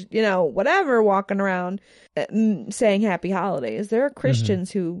Muslims, whatever, walking around saying happy holidays. There are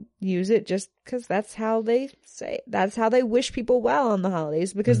Christians who use it just because that's how they wish people well on the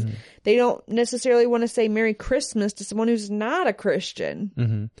holidays, because they don't necessarily want to say Merry Christmas to someone who's not a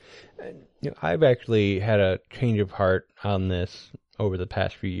Christian. I've actually had a change of heart on this over the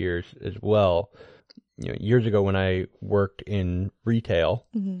past few years as well. Years ago when I worked in retail,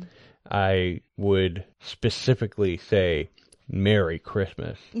 I would specifically say Merry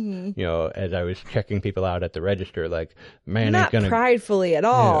Christmas, as I was checking people out at the register, like, man not ain't gonna... pridefully at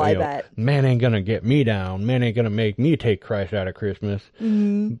all, I bet. Man ain't gonna get me down. Man ain't gonna make me take Christ out of Christmas.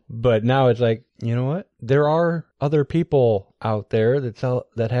 But now it's like, you know what? There are other people out there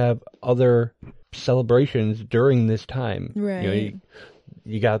that have other celebrations during this time. Right.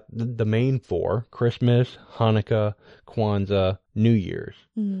 You got the main four: Christmas, Hanukkah, Kwanzaa, New Year's.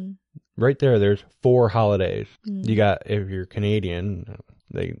 Right there's 4 holidays. You got, if you're Canadian,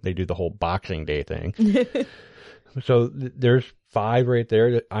 they do the whole Boxing Day thing. So there's 5 right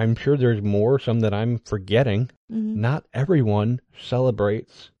there. I'm sure there's more, some that I'm forgetting. Not everyone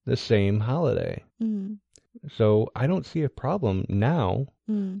celebrates the same holiday. So I don't see a problem now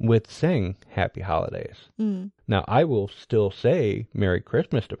with saying happy holidays. Now, I will still say Merry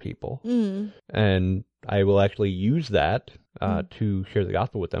Christmas to people, and I will actually use that to share the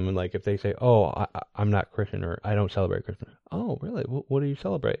gospel with them. And like, if they say, oh, I'm not Christian, or I don't celebrate Christmas. Oh, really? What do you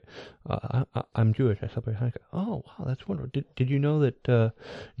celebrate? I'm Jewish. I celebrate Hanukkah. Oh, wow, that's wonderful. Did you know that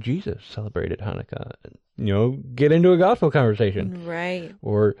Jesus celebrated Hanukkah? Get into a gospel conversation. Right.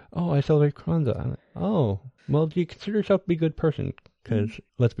 Or, oh, I celebrate Kwanzaa. I'm like, oh, well, do you consider yourself to be a good person? Because,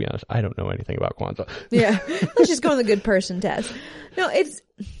 let's be honest, I don't know anything about Kwanzaa. Yeah. Let's just go on the good person test. No,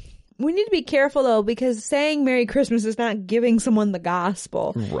 we need to be careful, though, because saying Merry Christmas is not giving someone the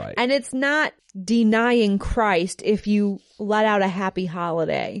gospel. Right. And it's not denying Christ if you let out a happy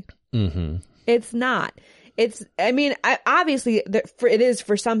holiday. It's not. Obviously, it is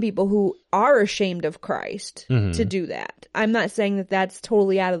for some people who are ashamed of Christ to do that. I'm not saying that that's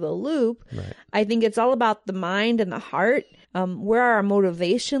totally out of the loop. Right. I think it's all about the mind and the heart, where our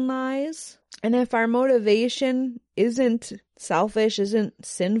motivation lies. And if our motivation isn't selfish, isn't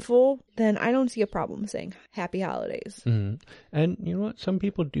sinful, then I don't see a problem saying happy holidays. And you know what? Some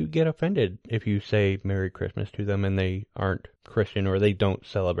people do get offended if you say Merry Christmas to them and they aren't Christian or they don't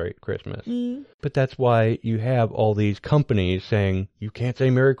celebrate Christmas. But that's why you have all these companies saying, you can't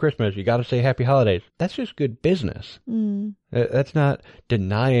say Merry Christmas, you got to say Happy Holidays. That's just good business. That's not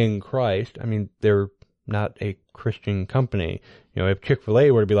denying Christ. I mean, they're not a Christian company. If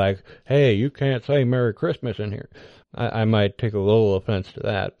Chick-fil-A were to be like, hey, you can't say Merry Christmas in here, I might take a little offense to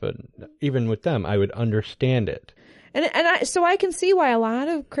that, but even with them, I would understand it. So I can see why a lot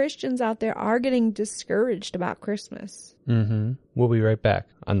of Christians out there are getting discouraged about Christmas. We'll be right back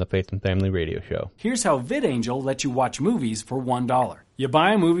on the Faith and Family Radio Show. Here's how VidAngel lets you watch movies for $1. You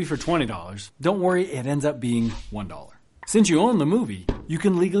buy a movie for $20. Don't worry, it ends up being $1. Since you own the movie, you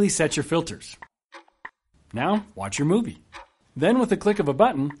can legally set your filters. Now, watch your movie. Then, with the click of a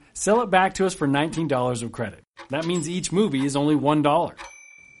button, sell it back to us for $19 of credit. That means each movie is only $1.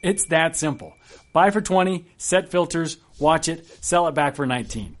 It's that simple. Buy for $20, set filters, watch it, sell it back for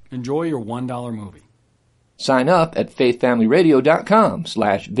 $19. Enjoy your $1 movie. Sign up at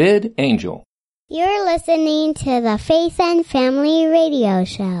faithfamilyradio.com/vidangel. You're listening to the Faith and Family Radio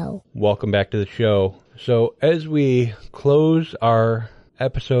Show. Welcome back to the show. So, as we close our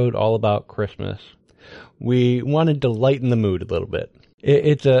episode all about Christmas, we wanted to lighten the mood a little bit.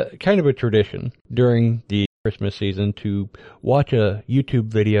 It's a kind of a tradition during the Christmas season to watch a YouTube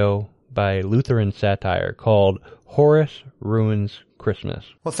video by Lutheran satire called Horace Ruins Christmas.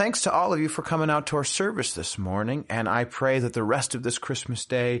 Well, thanks to all of you for coming out to our service this morning, and I pray that the rest of this Christmas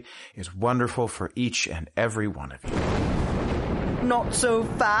day is wonderful for each and every one of you. Not so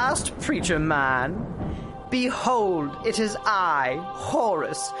fast, preacher man. Behold, it is I,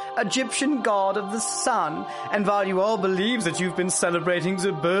 Horus, Egyptian god of the sun, and while you all believe that you've been celebrating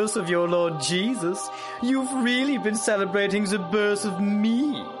the birth of your Lord Jesus, you've really been celebrating the birth of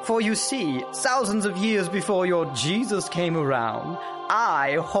me. For you see, thousands of years before your Jesus came around,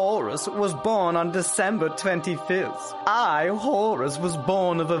 I, Horus, was born on December 25th. I, Horus, was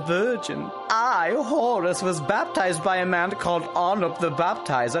born of a virgin. I, Horus, was baptized by a man called Anup the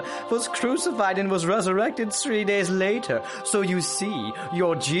Baptizer, was crucified and was resurrected 3 days later. So you see,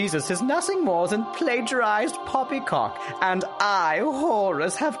 your Jesus is nothing more than plagiarized poppycock, and I,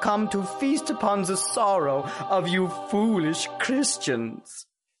 Horus, have come to feast upon the sorrow of you foolish Christians.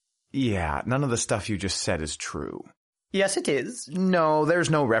 Yeah, none of the stuff you just said is true. Yes, it is. No, there's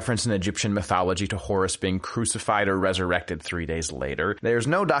no reference in Egyptian mythology to Horus being crucified or resurrected 3 days later. There's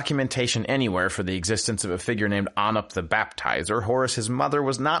no documentation anywhere for the existence of a figure named Anup the Baptizer. Horus's mother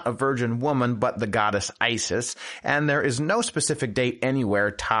was not a virgin woman, but the goddess Isis, and there is no specific date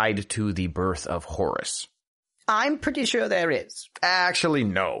anywhere tied to the birth of Horus. I'm pretty sure there is. Actually,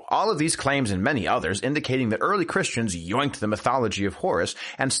 no. All of these claims and many others indicating that early Christians yoinked the mythology of Horus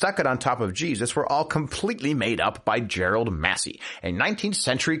and stuck it on top of Jesus were all completely made up by Gerald Massey, a 19th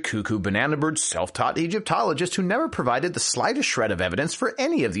century cuckoo banana bird self-taught Egyptologist who never provided the slightest shred of evidence for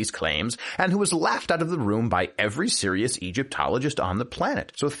any of these claims and who was laughed out of the room by every serious Egyptologist on the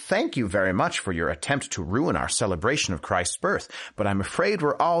planet. So thank you very much for your attempt to ruin our celebration of Christ's birth, but I'm afraid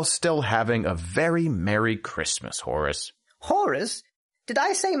we're all still having a very Merry Christmas, Horus. Horus? Did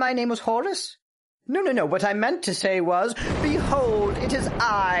I say my name was Horus? No. What I meant to say was, behold, it is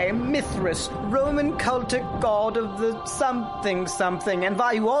I, Mithras, Roman cultic god of the something, and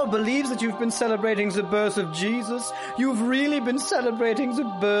while you all believe that you've been celebrating the birth of Jesus, you've really been celebrating the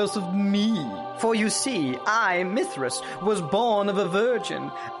birth of me. For you see, I, Mithras, was born of a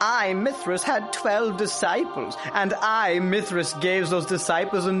virgin. I, Mithras, had 12 disciples, and I, Mithras, gave those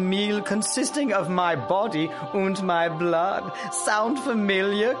disciples a meal consisting of my body and my blood. Sound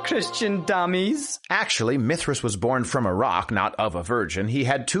familiar, Christian dummies? Actually, Mithras was born from a rock, not of a virgin. He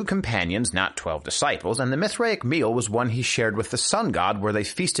had 2 companions, not 12 disciples, and the Mithraic meal was one he shared with the sun god, where they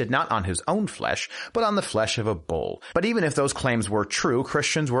feasted not on his own flesh, but on the flesh of a bull. But even if those claims were true,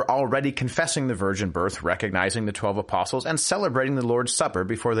 Christians were already confessing the virgin birth, recognizing the 12 apostles, and celebrating the Lord's Supper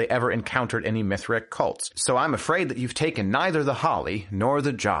before they ever encountered any Mithraic cults. So I'm afraid that you've taken neither the holly nor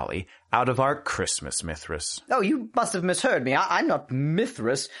the jolly out of our Christmas, Mithras. Oh, you must have misheard me. I'm not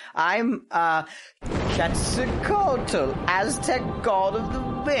Mithras. I'm, Quetzalcoatl, Aztec god of the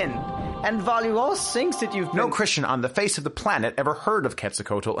wind. And while you all think that you've been... No Christian on the face of the planet ever heard of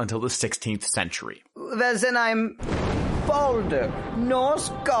Quetzalcoatl until the 16th century. Well, then I'm Balder,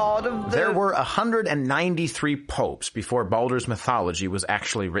 Norse god of the... There were 193 popes before Balder's mythology was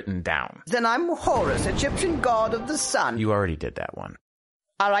actually written down. Then I'm Horus, Egyptian god of the sun. You already did that one.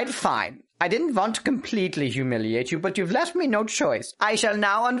 All right, fine. I didn't want to completely humiliate you, but you've left me no choice. I shall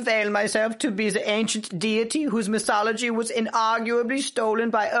now unveil myself to be the ancient deity whose mythology was inarguably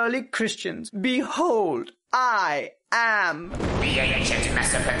stolen by early Christians. Behold, I am the ancient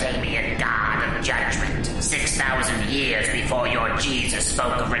Mesopotamian god of judgment. 6,000 years before your Jesus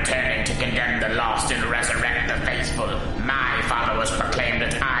spoke of returning to condemn the lost and resurrect the faithful, my followers proclaimed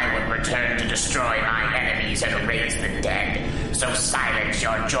that I would return to destroy my enemies and raise the dead. So silence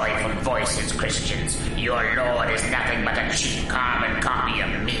your joyful voices, Christians. Your Lord is nothing but a cheap carbon copy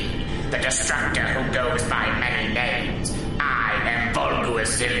of me, the destructor who goes by many names. I am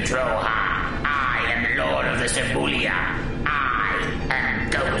Volguus Zildroha. I am Lord of the Sibulia. I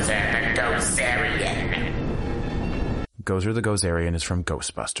am Gozer the Gozerian. Gozer the Gozerian is from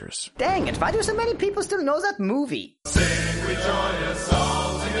Ghostbusters. Dang it, why do so many people still know that movie? Sing, we join us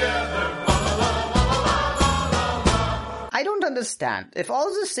all together. I don't understand. If all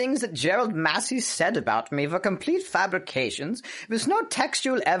the things that Gerald Massey said about me were complete fabrications, with no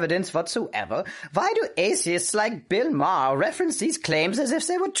textual evidence whatsoever, why do atheists like Bill Maher reference these claims as if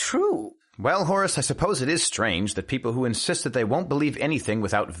they were true? Well, Horace, I suppose it is strange that people who insist that they won't believe anything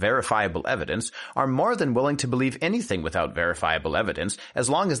without verifiable evidence are more than willing to believe anything without verifiable evidence, as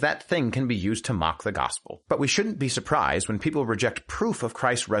long as that thing can be used to mock the gospel. But we shouldn't be surprised when people reject proof of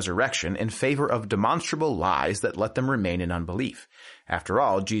Christ's resurrection in favor of demonstrable lies that let them remain in unbelief. After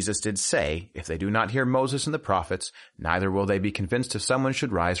all, Jesus did say, if they do not hear Moses and the prophets, neither will they be convinced if someone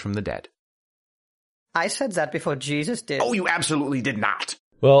should rise from the dead. I said that before Jesus did. Oh, you absolutely did not.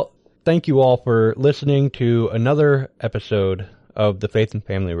 Well, thank you all for listening to another episode of the Faith and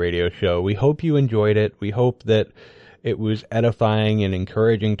Family Radio Show. We hope you enjoyed it. We hope that it was edifying and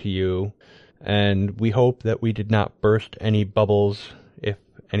encouraging to you. And we hope that we did not burst any bubbles. If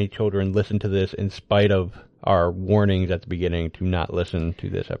any children listen to this in spite of our warnings at the beginning to not listen to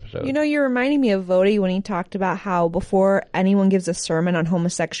this episode. You know, you're reminding me of Vody when he talked about how before anyone gives a sermon on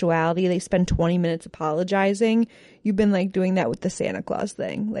homosexuality, they spend 20 minutes apologizing. You've been like doing that with the Santa Claus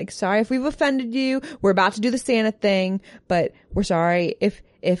thing. Like, sorry if we've offended you. We're about to do the Santa thing, but we're sorry if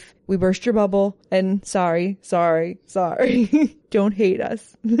we burst your bubble, and sorry. Don't hate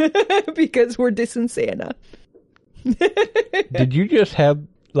us because we're dissing Santa. Did you just have,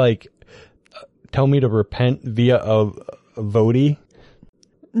 like, tell me to repent via a Vody?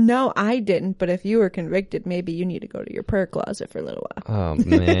 No, I didn't, but if you were convicted, maybe you need to go to your prayer closet for a little while. Oh,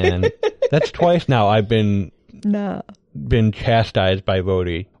 man. That's twice now I've been chastised by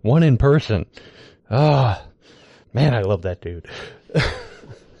Vody. One in person. Oh, man, I love that dude.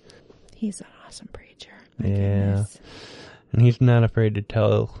 He's an awesome preacher. My goodness. And he's not afraid to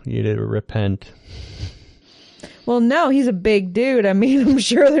tell you to repent. Well, no, he's a big dude. I mean, I'm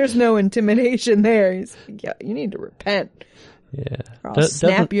sure there's no intimidation there. He's like, yeah, you need to repent. Yeah. Or I'll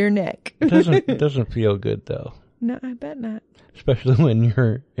snap your neck. It doesn't feel good, though. No, I bet not. Especially when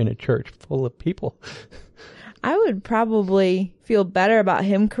you're in a church full of people. I would probably feel better about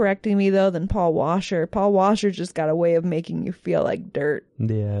him correcting me, though, than Paul Washer. Paul Washer just got a way of making you feel like dirt.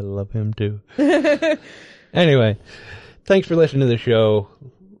 Yeah, I love him, too. Anyway, thanks for listening to the show.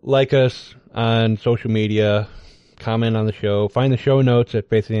 Like us on social media. Comment on the show. Find the show notes at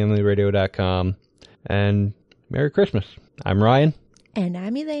faithfamilyradio.com. And Merry Christmas. I'm Ryan. And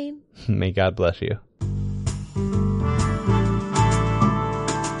I'm Elaine. May God bless you.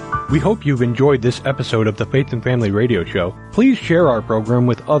 We hope you've enjoyed this episode of the Faith and Family Radio Show. Please share our program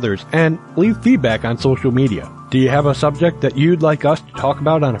with others and leave feedback on social media. Do you have a subject that you'd like us to talk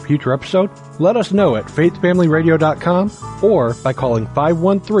about on a future episode? Let us know at faithfamilyradio.com or by calling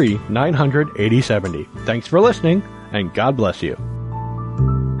 513-900-8070. Thanks for listening, and God bless you.